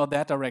direction or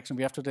that direction.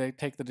 We have to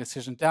take the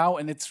decision down,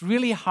 and it's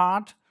really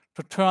hard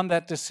to turn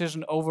that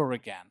decision over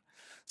again.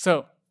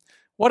 So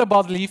What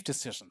about leave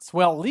decisions?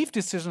 Well, leave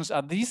decisions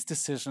are these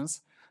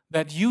decisions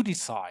that you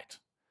decide.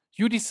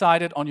 You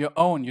decide it on your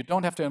own. You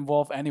don't have to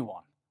involve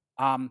anyone.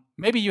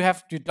 Maybe you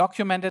have to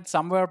document it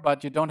somewhere,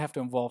 but you don't have to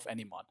involve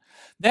anyone.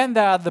 Then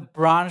there are the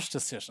branch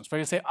decisions, where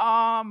you say,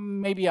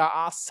 maybe I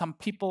ask some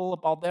people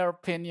about their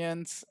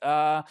opinions.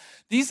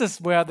 This is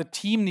where the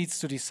team needs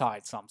to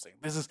decide something.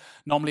 This is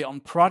normally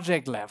on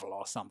project level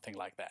or something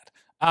like that.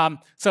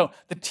 So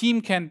the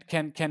team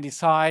can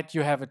decide.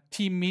 You have a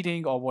team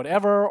meeting or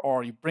whatever,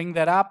 or you bring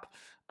that up,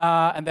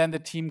 and then the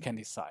team can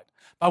decide.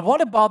 But what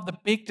about the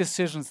big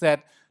decisions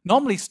that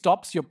normally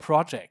stops your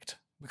project?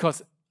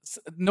 Because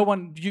no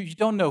one, you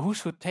don't know who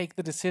should take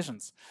the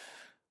decisions.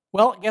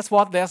 Well, guess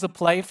what? There's a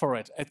play for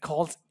it. It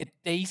calls a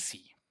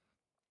DACI.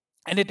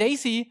 And a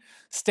DACI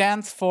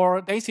stands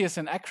for, DACI is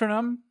an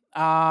acronym,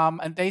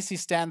 and DACI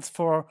stands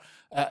for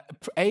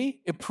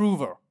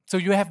approver. So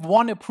you have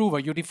one approver.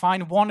 You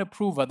define one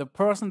approver, the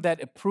person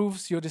that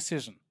approves your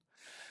decision.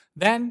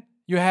 Then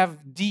you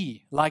have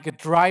D, like a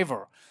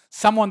driver,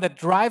 someone that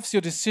drives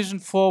your decision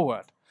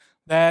forward.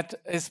 That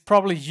is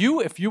probably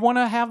you. If you want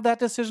to have that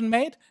decision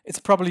made, it's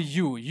probably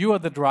you. You are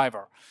the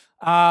driver.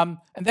 And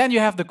then you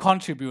have the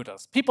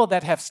contributors, people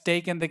that have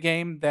stake in the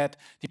game, that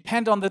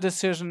depend on the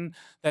decision,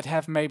 that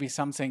have maybe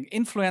something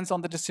influence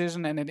on the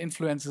decision, and it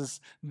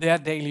influences their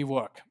daily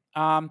work.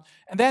 And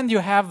then you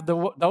have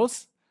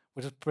those,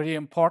 which is pretty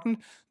important,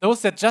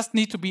 those that just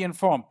need to be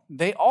informed.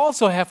 They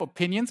also have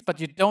opinions, but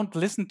you don't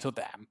listen to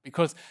them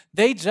because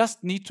they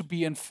just need to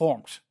be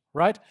informed,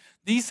 right?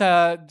 These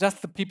are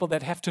just the people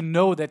that have to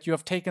know that you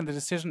have taken the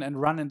decision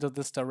and run into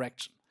this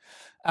direction.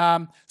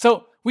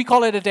 So we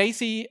call it a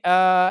DACI,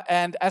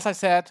 and as I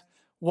said,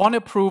 one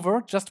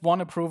approver, just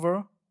one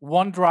approver,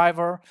 one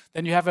driver,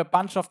 then you have a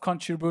bunch of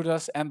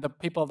contributors and the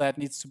people that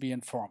needs to be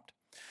informed.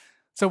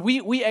 So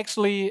we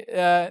actually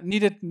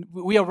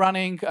we are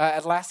running,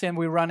 Atlassian,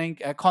 we're running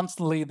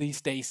constantly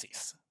these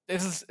DACIs.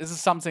 This is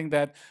something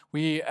that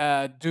we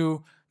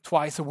do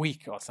twice a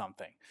week or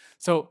something.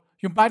 So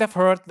you might have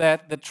heard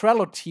that the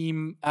Trello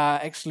team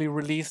actually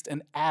released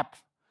an app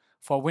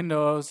for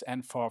Windows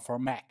and for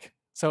Mac.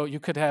 So you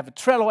could have a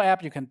Trello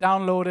app, you can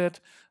download it,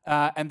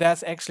 and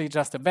that's actually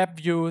just a web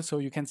view, so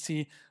you can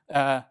see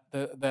the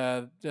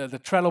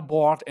Trello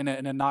board in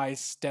a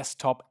nice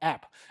desktop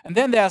app. And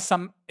then there are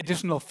some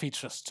additional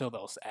features to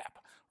those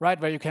apps, right?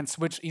 Where you can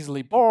switch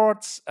easily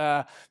boards,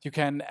 you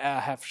can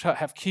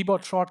have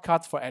keyboard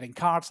shortcuts for adding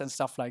cards and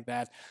stuff like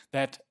that.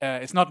 That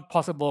is not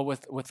possible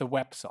with the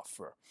web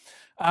software.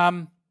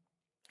 But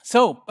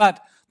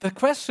the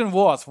question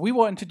was, we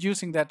were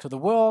introducing that to the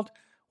world.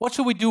 What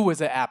should we do with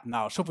the app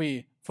now? Should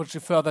we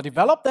further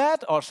develop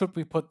that, or should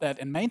we put that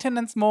in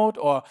maintenance mode,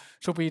 or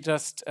should we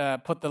just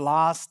put the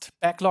last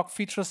backlog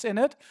features in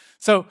it?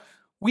 So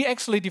we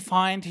actually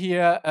defined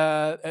here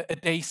a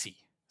DACI.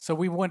 So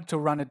we want to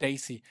run a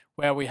DACI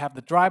where we have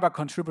the driver,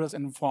 contributors,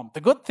 and informed.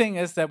 The good thing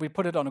is that we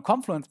put it on a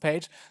Confluence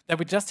page that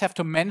we just have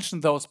to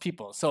mention those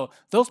people. So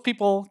those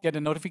people get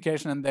a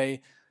notification and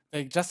they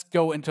just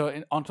go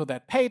onto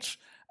that page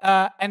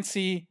and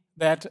see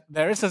that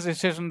there is a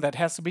decision that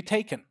has to be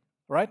taken,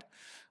 right?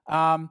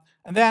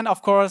 And then,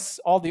 of course,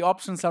 all the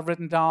options are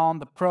written down,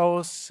 the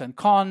pros and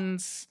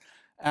cons,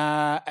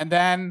 and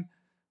then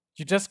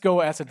you just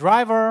go as a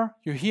driver,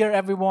 you hear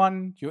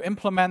everyone, you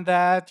implement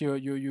that,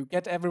 you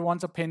get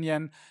everyone's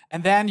opinion,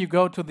 and then you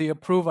go to the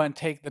approver and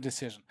take the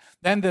decision.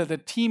 Then the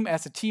team,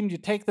 as a team, you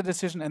take the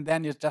decision, and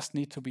then you just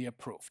need to be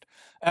approved.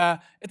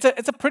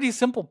 It's a pretty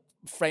simple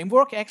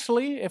framework,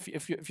 actually,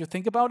 if you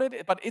think about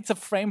it, but it's a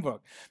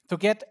framework to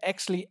get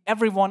actually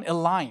everyone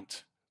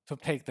aligned to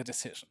take the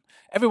decision.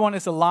 Everyone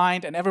is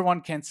aligned, and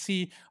everyone can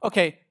see,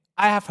 okay,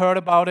 I have heard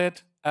about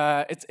it.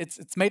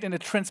 It's made in a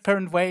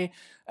transparent way.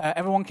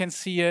 Everyone can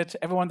see it.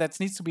 Everyone that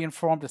needs to be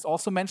informed is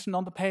also mentioned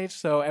on the page,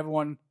 so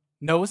everyone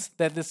knows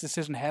that this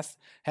decision has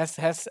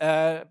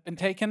been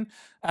taken.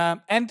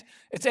 And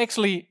it's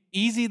actually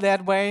easy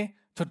that way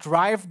to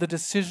drive the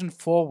decision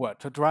forward,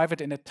 to drive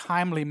it in a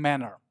timely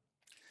manner.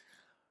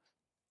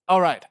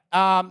 All right,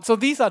 so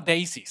these are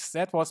DACIs.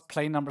 That was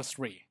play number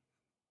 3.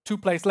 2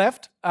 plays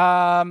left.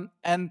 And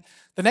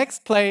the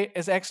next play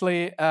is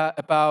actually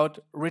about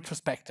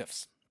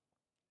retrospectives.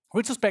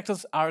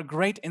 Retrospectives are a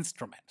great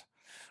instrument.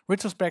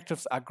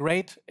 Retrospectives are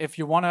great if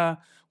you wanna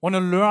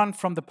learn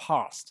from the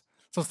past.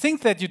 So things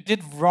that you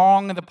did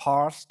wrong in the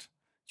past,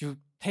 you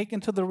take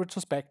into the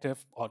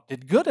retrospective, or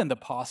did good in the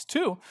past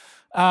too.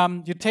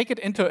 You take it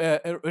into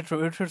a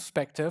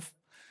retrospective,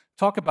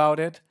 talk about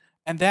it,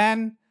 and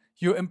then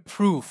you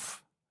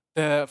improve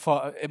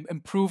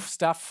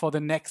stuff for the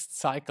next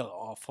cycle,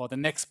 or for the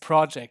next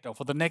project, or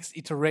for the next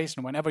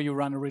iteration, whenever you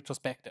run a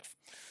retrospective.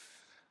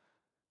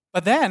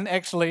 But then,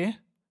 actually,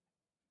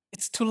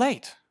 it's too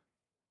late,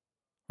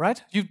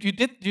 right? You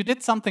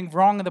did something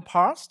wrong in the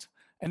past,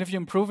 and if you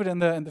improve it in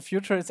the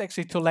future, it's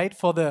actually too late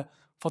for the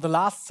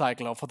last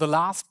cycle or for the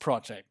last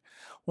project.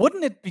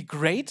 Wouldn't it be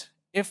great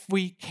if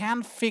we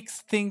can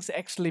fix things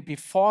actually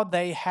before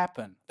they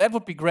happen? That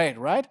would be great,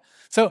 right?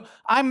 So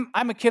I'm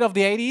a kid of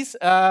the 80s.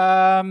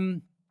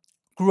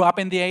 grew up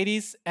in the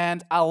 80s, and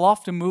I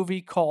loved a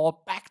movie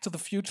called Back to the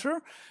Future.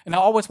 And I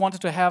always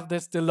wanted to have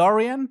this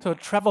DeLorean to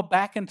travel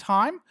back in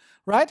time,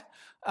 right?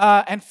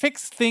 And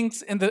fix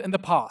things in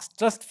the past.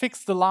 Just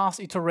fix the last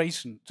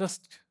iteration.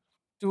 Just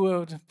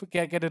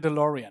get a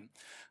DeLorean.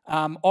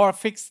 Or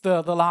fix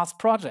the last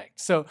project.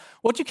 So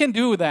what you can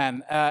do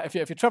then, if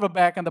you travel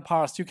back in the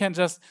past, you can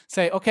just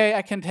say, okay,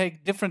 I can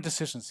take different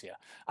decisions here.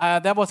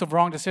 That was a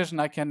wrong decision.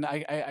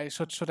 I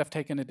should have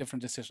taken a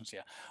different decisions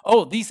here.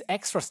 Oh, these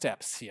extra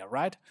steps here,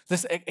 right?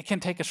 I can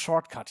take a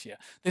shortcut here.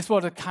 This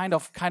were the kind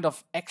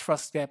of extra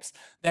steps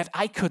that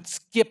I could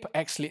skip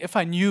actually if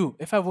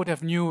I would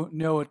have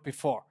know it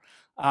before.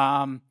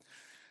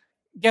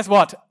 Guess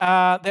what?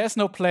 There's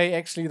no play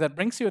actually that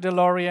brings you a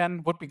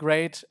DeLorean. Would be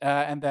great,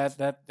 and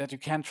that you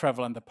can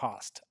travel in the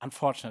past,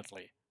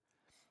 unfortunately.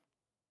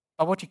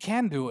 But what you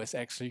can do is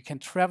actually you can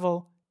travel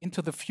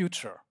into the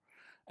future,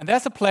 and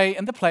there's a play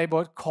in the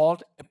playbook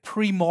called a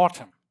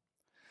premortem.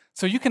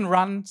 So you can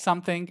run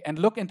something and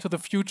look into the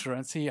future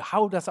and see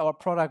how does our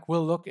product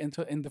will look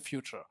in the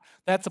future.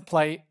 That's a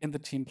play in the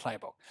Team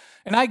Playbook,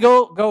 and I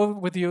go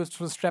with you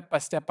through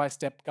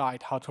step-by-step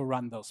guide how to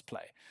run those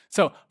play.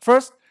 So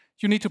first,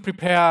 you need to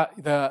prepare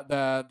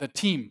the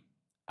team.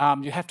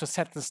 You have to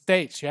set the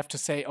stage. You have to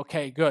say,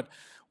 okay, good.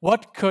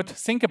 What could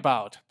think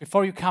about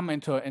before you come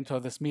into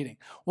this meeting?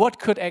 What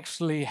could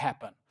actually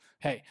happen?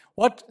 Hey,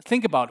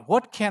 think about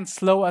what can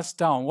slow us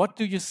down? What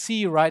do you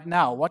see right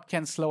now? What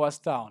can slow us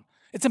down?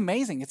 It's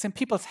amazing. It's in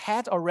people's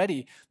head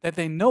already that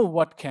they know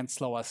what can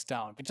slow us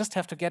down. We just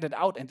have to get it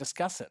out and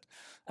discuss it.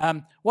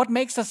 What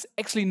makes us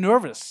actually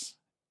nervous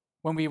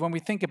when we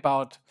think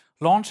about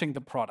launching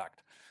the product?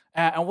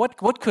 And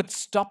what could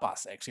stop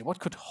us, actually? What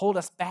could hold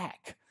us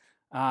back?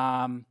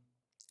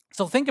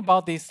 So think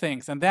about these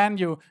things, and then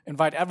you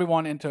invite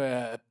everyone into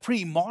a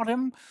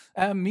pre-mortem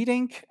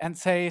meeting and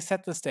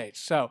set the stage.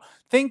 So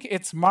think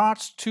it's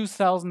March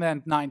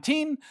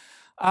 2019.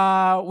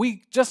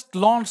 We just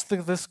launched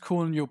this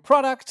cool new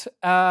product.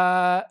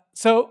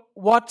 So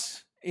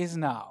what is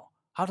now?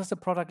 How does the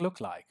product look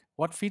like?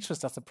 What features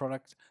does the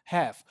product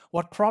have?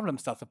 What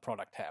problems does the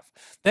product have?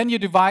 Then you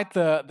divide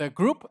the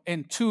group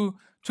in two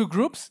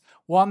groups.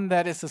 One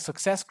that is a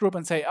success group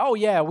and say, oh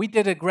yeah, we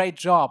did a great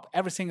job.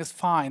 Everything is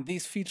fine.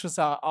 These features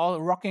are all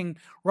rocking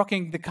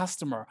the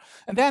customer.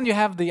 And then you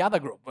have the other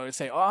group where you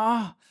say,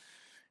 oh,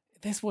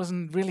 this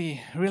wasn't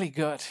really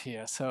good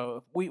here.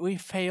 So we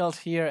failed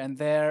here and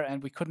there,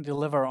 and we couldn't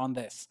deliver on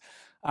this.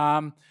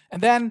 And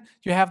then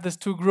you have these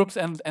two groups,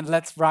 and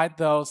let's write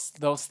those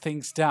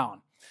things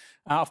down.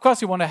 Of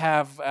course, you want to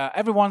have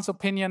everyone's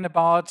opinion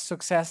about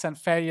success and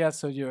failure,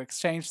 so you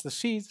exchange the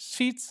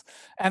sheets,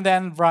 and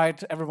then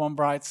everyone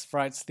writes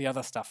the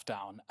other stuff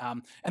down.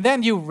 And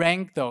then you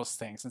rank those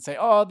things and say,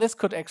 oh, this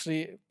could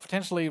actually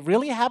potentially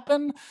really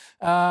happen,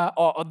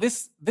 or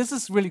this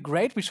is really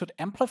great, we should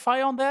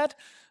amplify on that.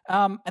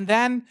 And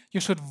then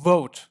you should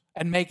vote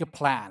and make a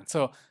plan.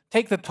 So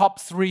take the top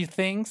 3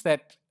 things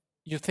that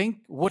you think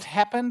would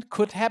happen,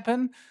 could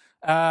happen,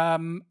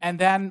 and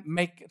then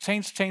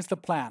change the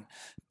plan.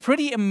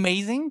 Pretty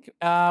amazing.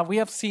 We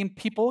have seen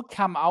people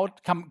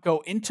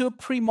go into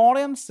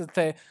pre-mortems that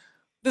say,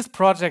 this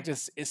project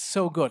is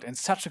so good, in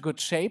such a good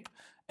shape,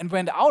 and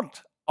went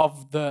out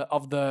of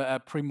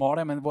the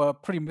pre-mortem and were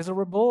pretty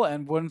miserable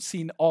and weren't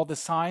seeing all the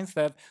signs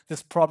that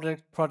this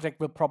project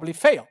will probably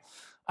fail.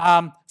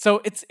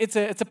 So it's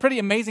a pretty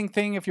amazing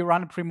thing. If you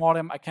run a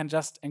pre-mortem, I can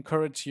just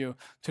encourage you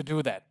to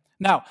do that.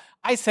 Now,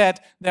 I said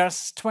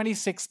there's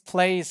 26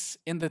 plays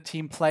in the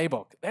Team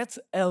Playbook. That's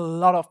a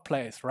lot of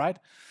plays, right?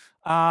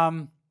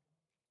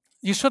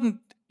 You shouldn't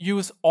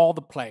use all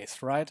the plays,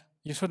 right?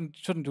 You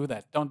shouldn't do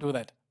that. Don't do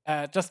that.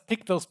 Just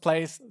pick those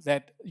plays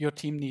that your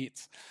team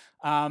needs.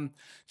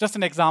 Just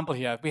an example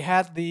here. We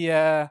had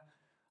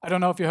I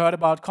don't know if you heard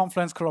about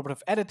Confluence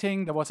Collaborative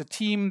Editing. There was a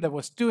team that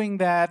was doing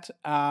that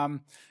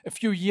a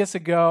few years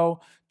ago.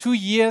 2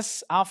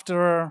 years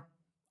after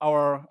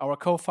our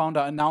co-founder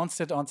announced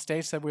it on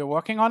stage that we were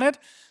working on it,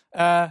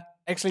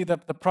 actually the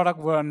product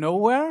were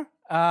nowhere.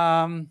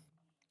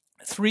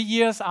 3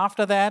 years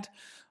after that,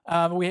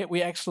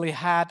 we actually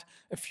had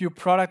two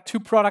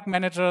product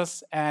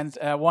managers and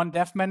 1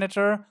 dev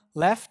manager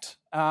left.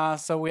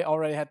 So we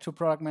already had 2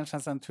 product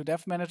managers and 2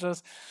 dev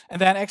managers.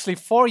 And then actually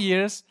 4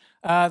 years,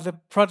 the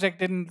project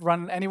didn't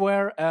run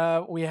anywhere.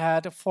 We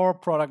had 4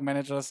 product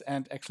managers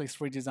and actually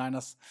 3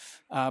 designers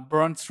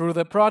burned through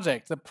the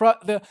project.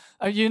 There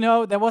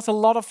was a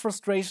lot of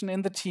frustration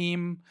in the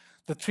team.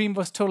 The team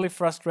was totally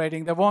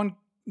frustrating. They weren't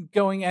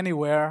going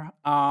anywhere.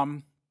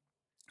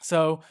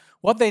 So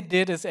what they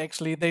did is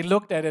actually they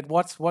looked at it.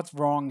 What's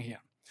wrong here?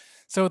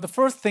 So the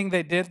first thing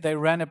they did, they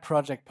ran a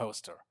project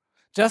poster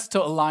just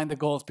to align the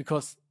goals,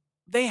 because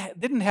they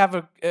didn't have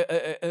a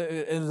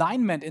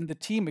alignment in the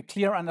team, a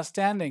clear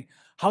understanding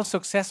how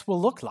success will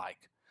look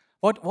like.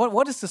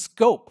 What is the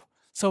scope?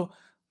 So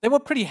they were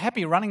pretty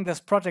happy running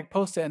this project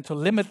poster and to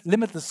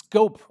limit the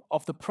scope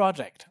of the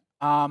project.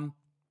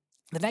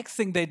 The next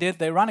thing they did,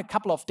 they ran a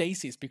couple of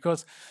DACIs,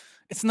 because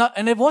it's not,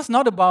 and it was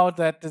not about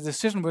that the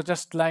decision was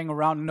just lying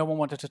around and no one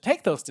wanted to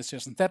take those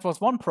decisions. That was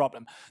one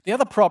problem. The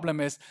other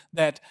problem is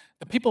that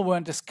the people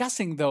weren't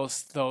discussing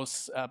those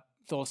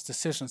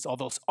decisions or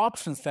those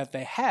options that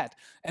they had.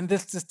 And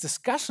this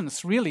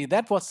discussions, really,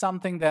 that was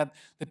something that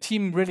the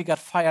team really got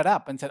fired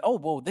up and said, oh,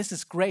 whoa, this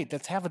is great.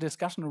 Let's have a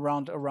discussion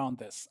around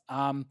this.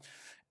 And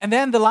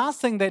then the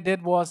last thing they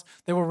did was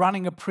they were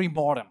running a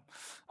premortem.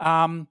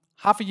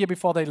 Half a year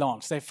before they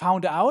launched, they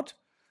found out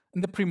in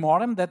the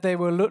premortem that they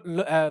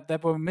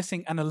were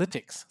missing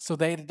analytics. So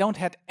they don't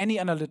have any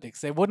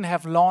analytics. They wouldn't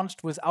have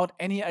launched without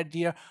any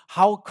idea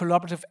how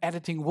collaborative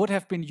editing would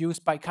have been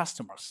used by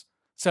customers.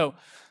 So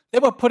they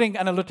were putting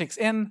analytics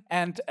in,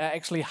 and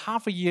actually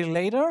half a year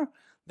later,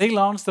 they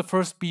launched the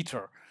first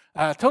beta.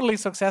 Totally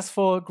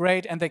successful,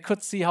 great, and they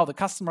could see how the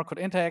customer could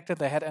interact.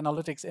 They had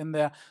analytics in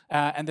there,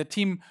 and the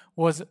team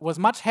was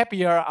much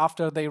happier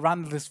after they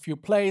run this few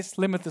plays,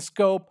 limit the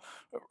scope,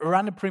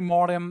 run a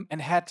premortem,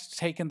 and had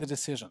taken the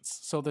decisions.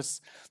 So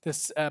this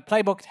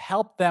playbook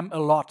helped them a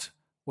lot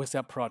with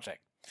their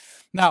project.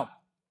 Now,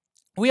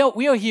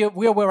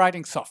 we're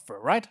writing software,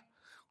 right?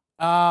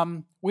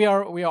 We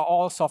are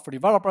all software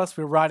developers.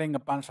 We're writing a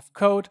bunch of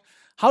code.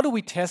 How do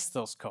we test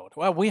those code?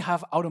 Well, we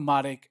have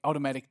automatic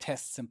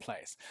tests in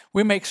place.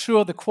 We make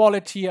sure the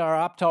quality are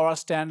up to our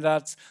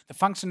standards. The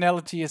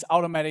functionality is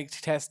automatically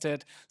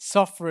tested.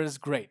 Software is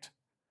great.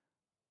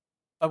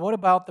 But what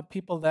about the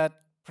people that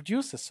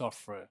produce the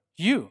software?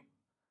 You.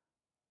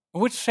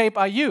 In which shape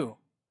are you?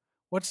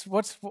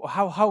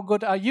 How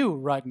good are you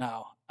right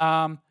now?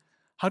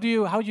 How do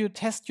you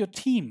test your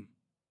team?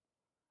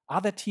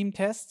 Are there team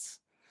tests?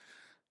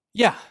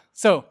 Yeah.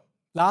 So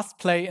last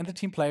play in the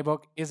team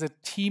playbook is a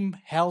team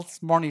health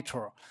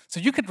monitor.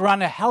 So you could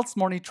run a health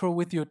monitor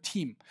with your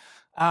team.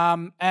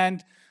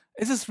 And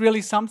this is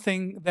really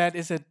something that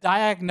is a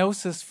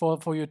diagnosis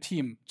for your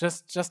team,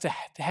 just a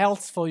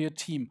health for your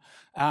team.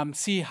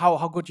 See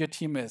how good your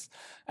team is.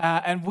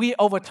 And we,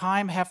 over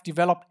time, have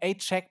developed 8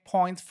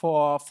 checkpoints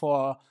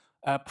for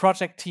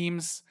project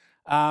teams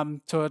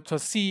to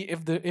see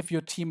if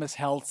your team is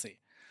healthy.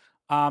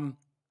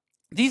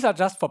 These are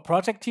just for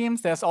project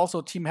teams. There's also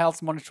a team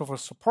health monitor for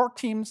support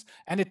teams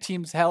and a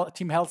team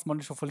health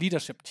monitor for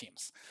leadership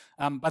teams.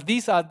 But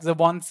these are the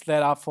ones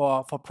that are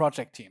for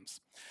project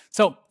teams.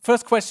 So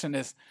first question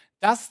is,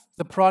 does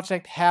the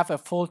project have a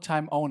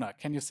full-time owner?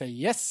 Can you say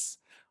yes,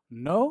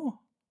 no,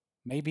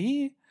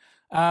 maybe?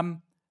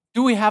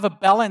 Do we have a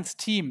balanced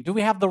team? Do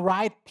we have the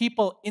right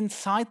people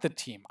inside the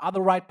team? Are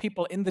the right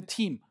people in the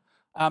team?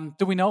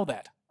 Do we know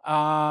that?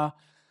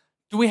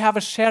 Do we have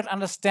a shared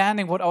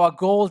understanding what our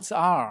goals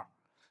are?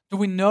 Do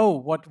we know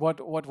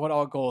what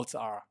our goals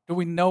are? Do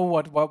we know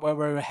where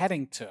we're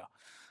heading to?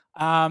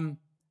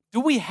 Do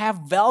we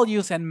have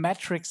values and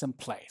metrics in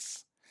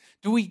place?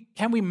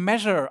 Can we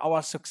measure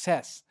our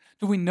success?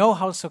 Do we know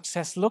how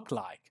success look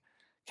like?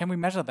 Can we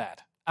measure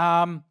that?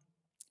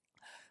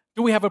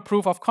 Do we have a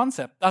proof of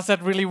concept? Does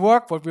that really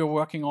work, what we're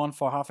working on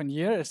for half a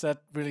year? Is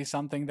that really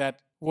something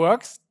that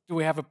works? Do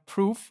we have a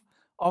proof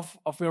of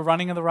we're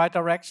running in the right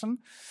direction?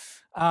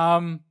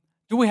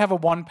 Do we have a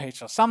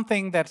one-pager,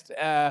 something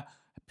that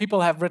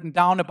people have written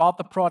down about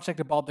the project,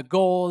 about the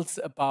goals,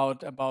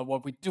 about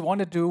what we want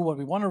to do, what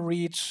we want to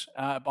reach,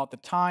 about the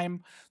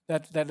time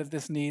that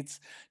this needs?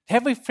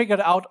 Have we figured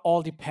out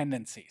all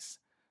dependencies?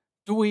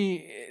 Do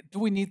we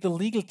need the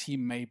legal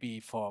team maybe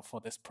for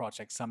this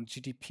project, some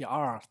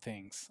GDPR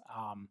things?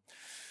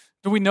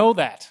 Do we know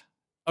that?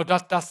 Or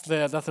does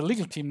the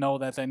legal team know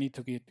that they need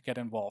to get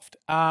involved?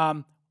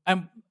 And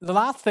the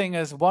last thing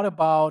is, what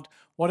about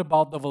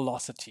the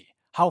velocity?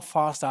 How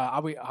fast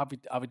are we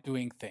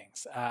doing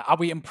things? Are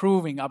we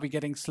improving? Are we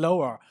getting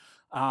slower?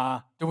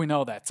 Do we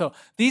know that? So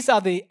these are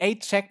the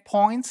 8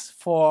 checkpoints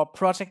for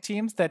project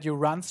teams that you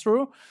run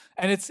through.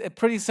 And it's a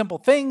pretty simple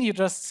thing. You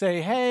just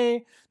say,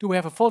 hey, do we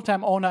have a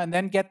full-time owner? And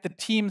then get the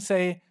team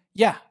say,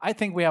 yeah, I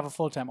think we have a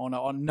full-time owner.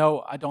 Or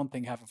no, I don't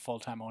think I have a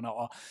full-time owner.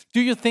 Or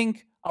do you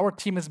think our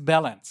team is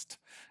balanced?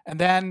 And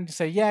then you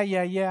say,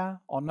 yeah,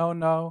 or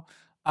no.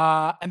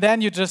 And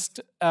then you just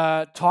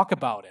talk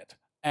about it.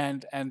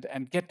 And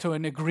get to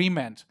an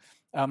agreement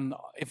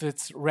if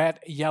it's red,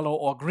 yellow,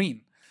 or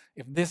green.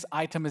 If this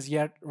item is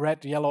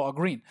red, yellow, or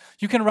green.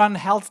 You can run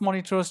health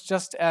monitors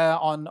just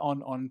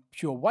on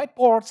pure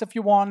whiteboards if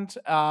you want.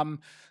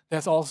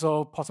 There's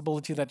also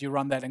possibility that you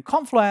run that in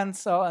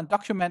Confluence and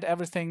document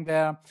everything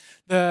there.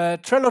 The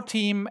Trello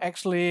team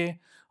actually,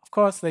 of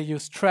course, they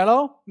use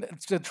Trello.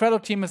 The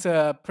Trello team is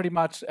pretty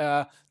much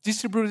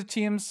distributed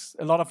teams,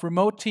 a lot of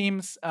remote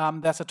teams.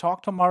 There's a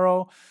talk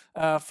tomorrow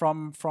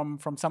from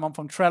someone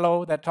from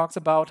Trello that talks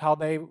about how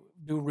they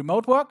do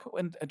remote work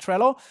in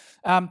Trello.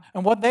 And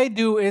what they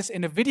do is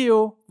in a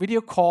video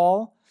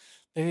call,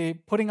 they're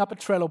putting up a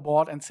Trello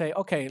board and say,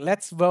 okay,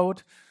 let's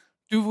vote.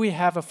 Do we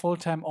have a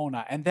full-time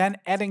owner? And then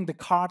adding the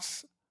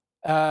cards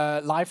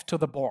live to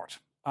the board.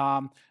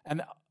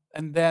 And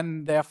and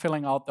then they're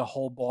filling out the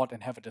whole board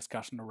and have a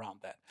discussion around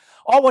that.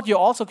 Or what you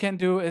also can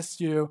do is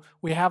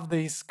we have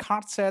these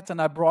card sets,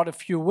 and I brought a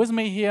few with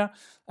me here.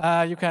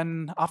 You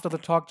can, after the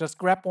talk, just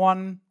grab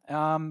one.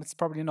 It's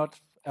probably not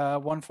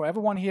one for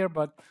everyone here,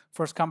 but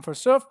first come,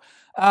 first serve.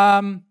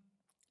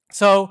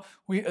 So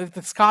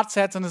this card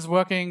sets and is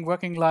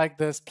working like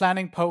this: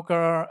 planning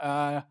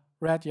poker,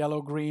 red,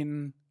 yellow,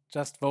 green.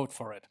 Just vote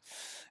for it,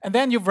 and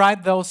then you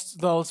write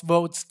those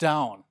votes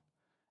down.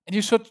 And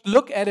you should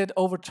look at it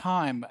over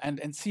time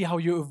and see how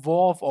you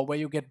evolve or where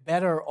you get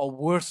better or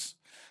worse,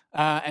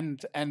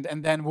 and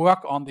then work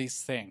on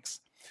these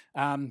things.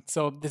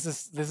 So this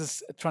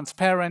is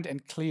transparent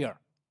and clear.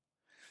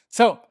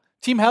 So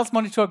team health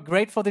monitor,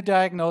 great for the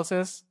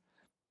diagnosis,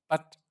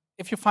 but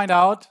if you find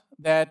out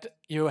that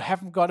you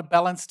haven't got a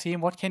balanced team,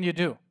 what can you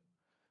do?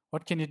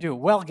 What can you do?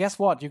 Well, guess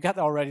what? You got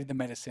already the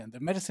medicine. The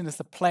medicine is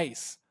the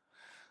place.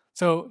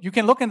 So you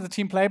can look into the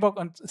Team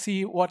Playbook and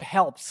see what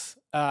helps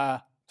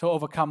to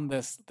overcome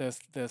this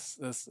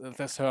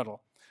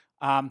hurdle.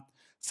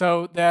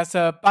 So there's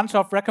a bunch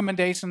of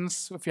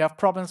recommendations. If you have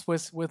problems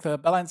with a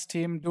balanced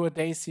team, do a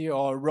DACI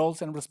or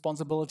roles and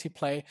responsibility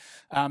play.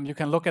 You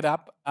can look it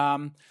up.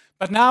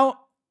 But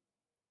now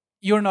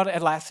you're not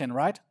Atlassian,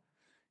 right?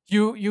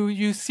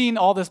 You've seen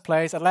all this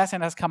plays.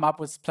 Atlassian has come up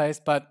with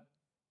plays, but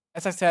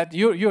as I said,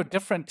 you're a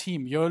different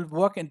team. You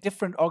work in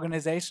different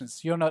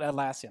organizations. You're not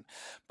Atlassian.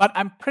 But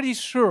I'm pretty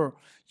sure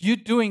you're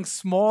doing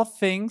small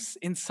things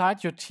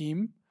inside your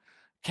team,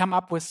 come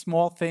up with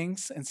small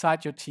things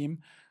inside your team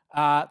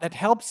that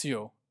helps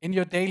you in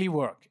your daily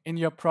work, in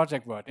your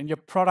project work, in your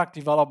product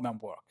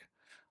development work.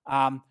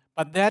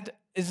 But that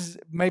is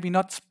maybe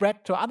not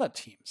spread to other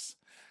teams.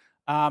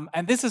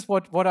 And this is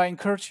what I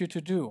encourage you to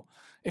do.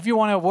 If you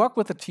want to work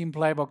with the Team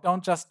Playbook,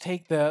 don't just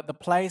take the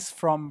place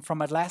from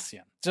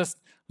Atlassian. Just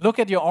look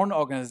at your own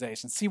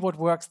organization, see what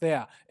works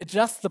there.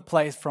 Adjust the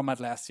place from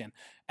Atlassian,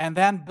 and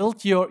then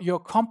build your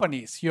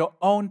companies, your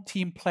own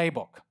Team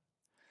Playbook.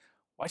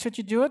 Why should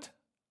you do it?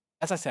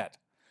 As I said,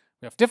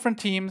 we have different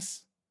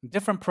teams,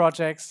 different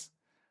projects,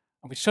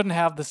 and we shouldn't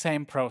have the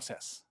same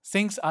process.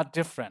 Things are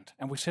different,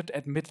 and we should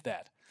admit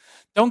that.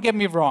 Don't get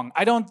me wrong.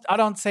 I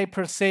don't say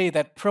per se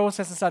that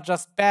processes are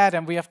just bad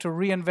and we have to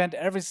reinvent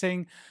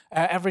everything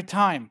every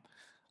time.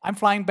 I'm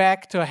flying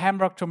back to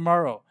Hamburg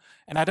tomorrow,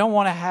 and I don't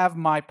want to have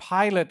my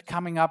pilot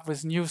coming up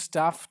with new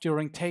stuff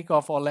during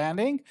takeoff or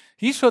landing.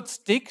 He should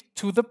stick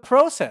to the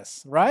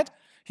process, right?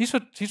 He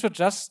should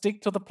just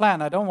stick to the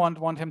plan. I don't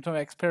want him to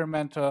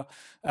experiment to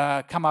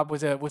come up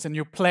with a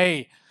new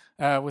play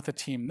with the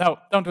team. No,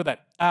 don't do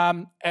that.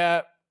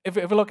 If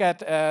we look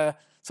at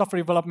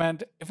software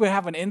development, if we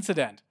have an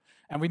incident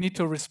and we need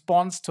to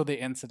respond to the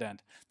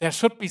incident, there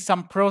should be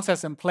some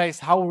process in place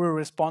how we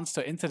respond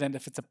to incident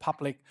if it's a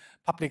public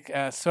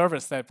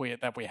service that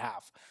we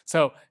have.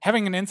 So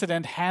having an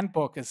incident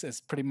handbook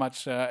is pretty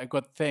much a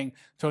good thing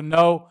to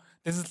know.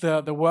 This is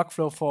the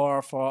workflow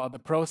for the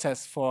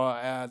process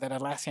that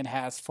Atlassian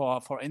has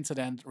for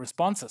incident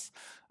responses.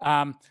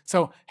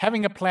 So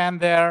having a plan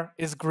there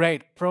is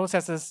great.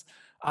 Processes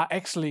are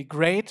actually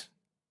great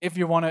if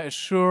you want to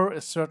assure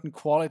a certain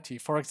quality.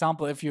 For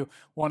example, if you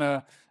want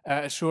to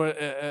assure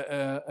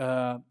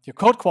your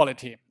code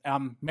quality,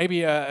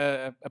 maybe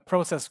a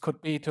process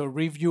could be to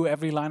review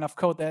every line of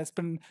code that has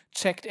been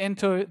checked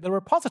into the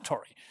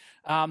repository.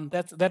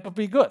 That would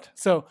be good.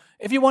 So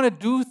if you want to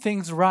do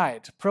things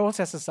right,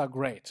 processes are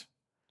great.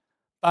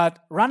 But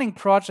running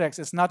projects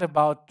is not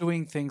about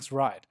doing things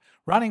right.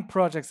 Running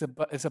projects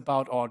is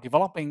about, or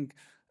developing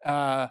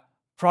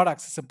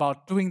products is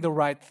about doing the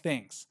right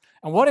things.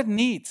 And what it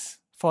needs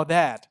for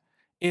that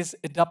is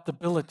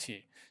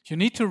adaptability. You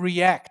need to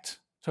react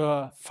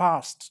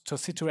fast to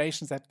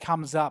situations that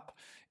comes up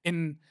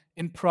in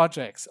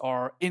projects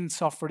or in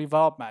software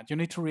development. You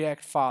need to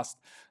react fast,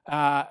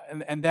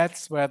 and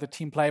that's where the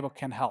Team Playbook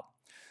can help.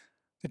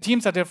 The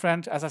teams are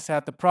different, as I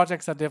said, the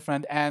projects are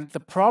different, and the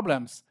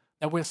problems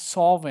that we're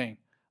solving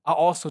are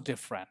also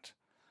different.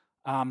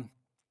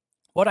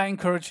 What I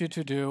encourage you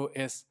to do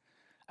is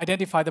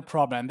identify the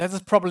problem. This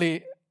is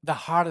probably the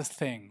hardest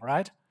thing,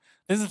 right?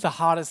 This is the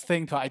hardest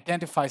thing to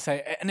identify,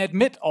 say, and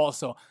admit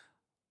also,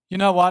 you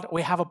know what,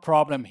 we have a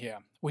problem here.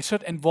 We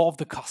should involve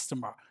the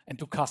customer and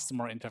do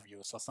customer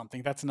interviews or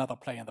something. That's another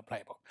play in the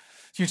playbook.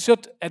 You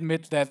should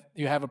admit that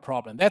you have a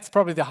problem. That's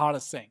probably the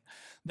hardest thing.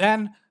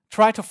 Then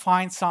try to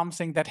find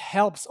something that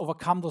helps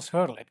overcome this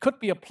hurdle. It could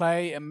be a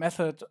play, a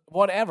method,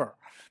 whatever.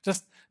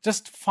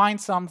 Just find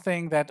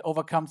something that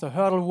overcomes the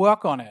hurdle,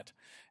 work on it,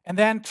 and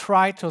then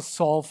try to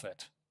solve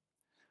it.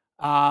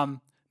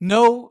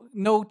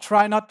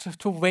 Try not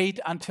to wait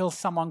until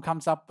someone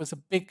comes up with a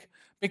big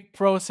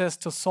process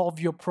to solve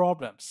your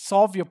problems.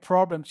 Solve your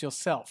problems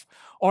yourself.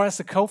 Or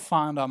as a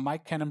co-founder,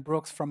 Mike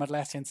Cannon-Brooks from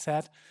Atlassian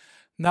said,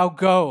 now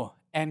go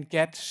and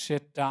get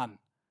shit done.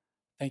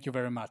 Thank you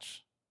very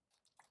much.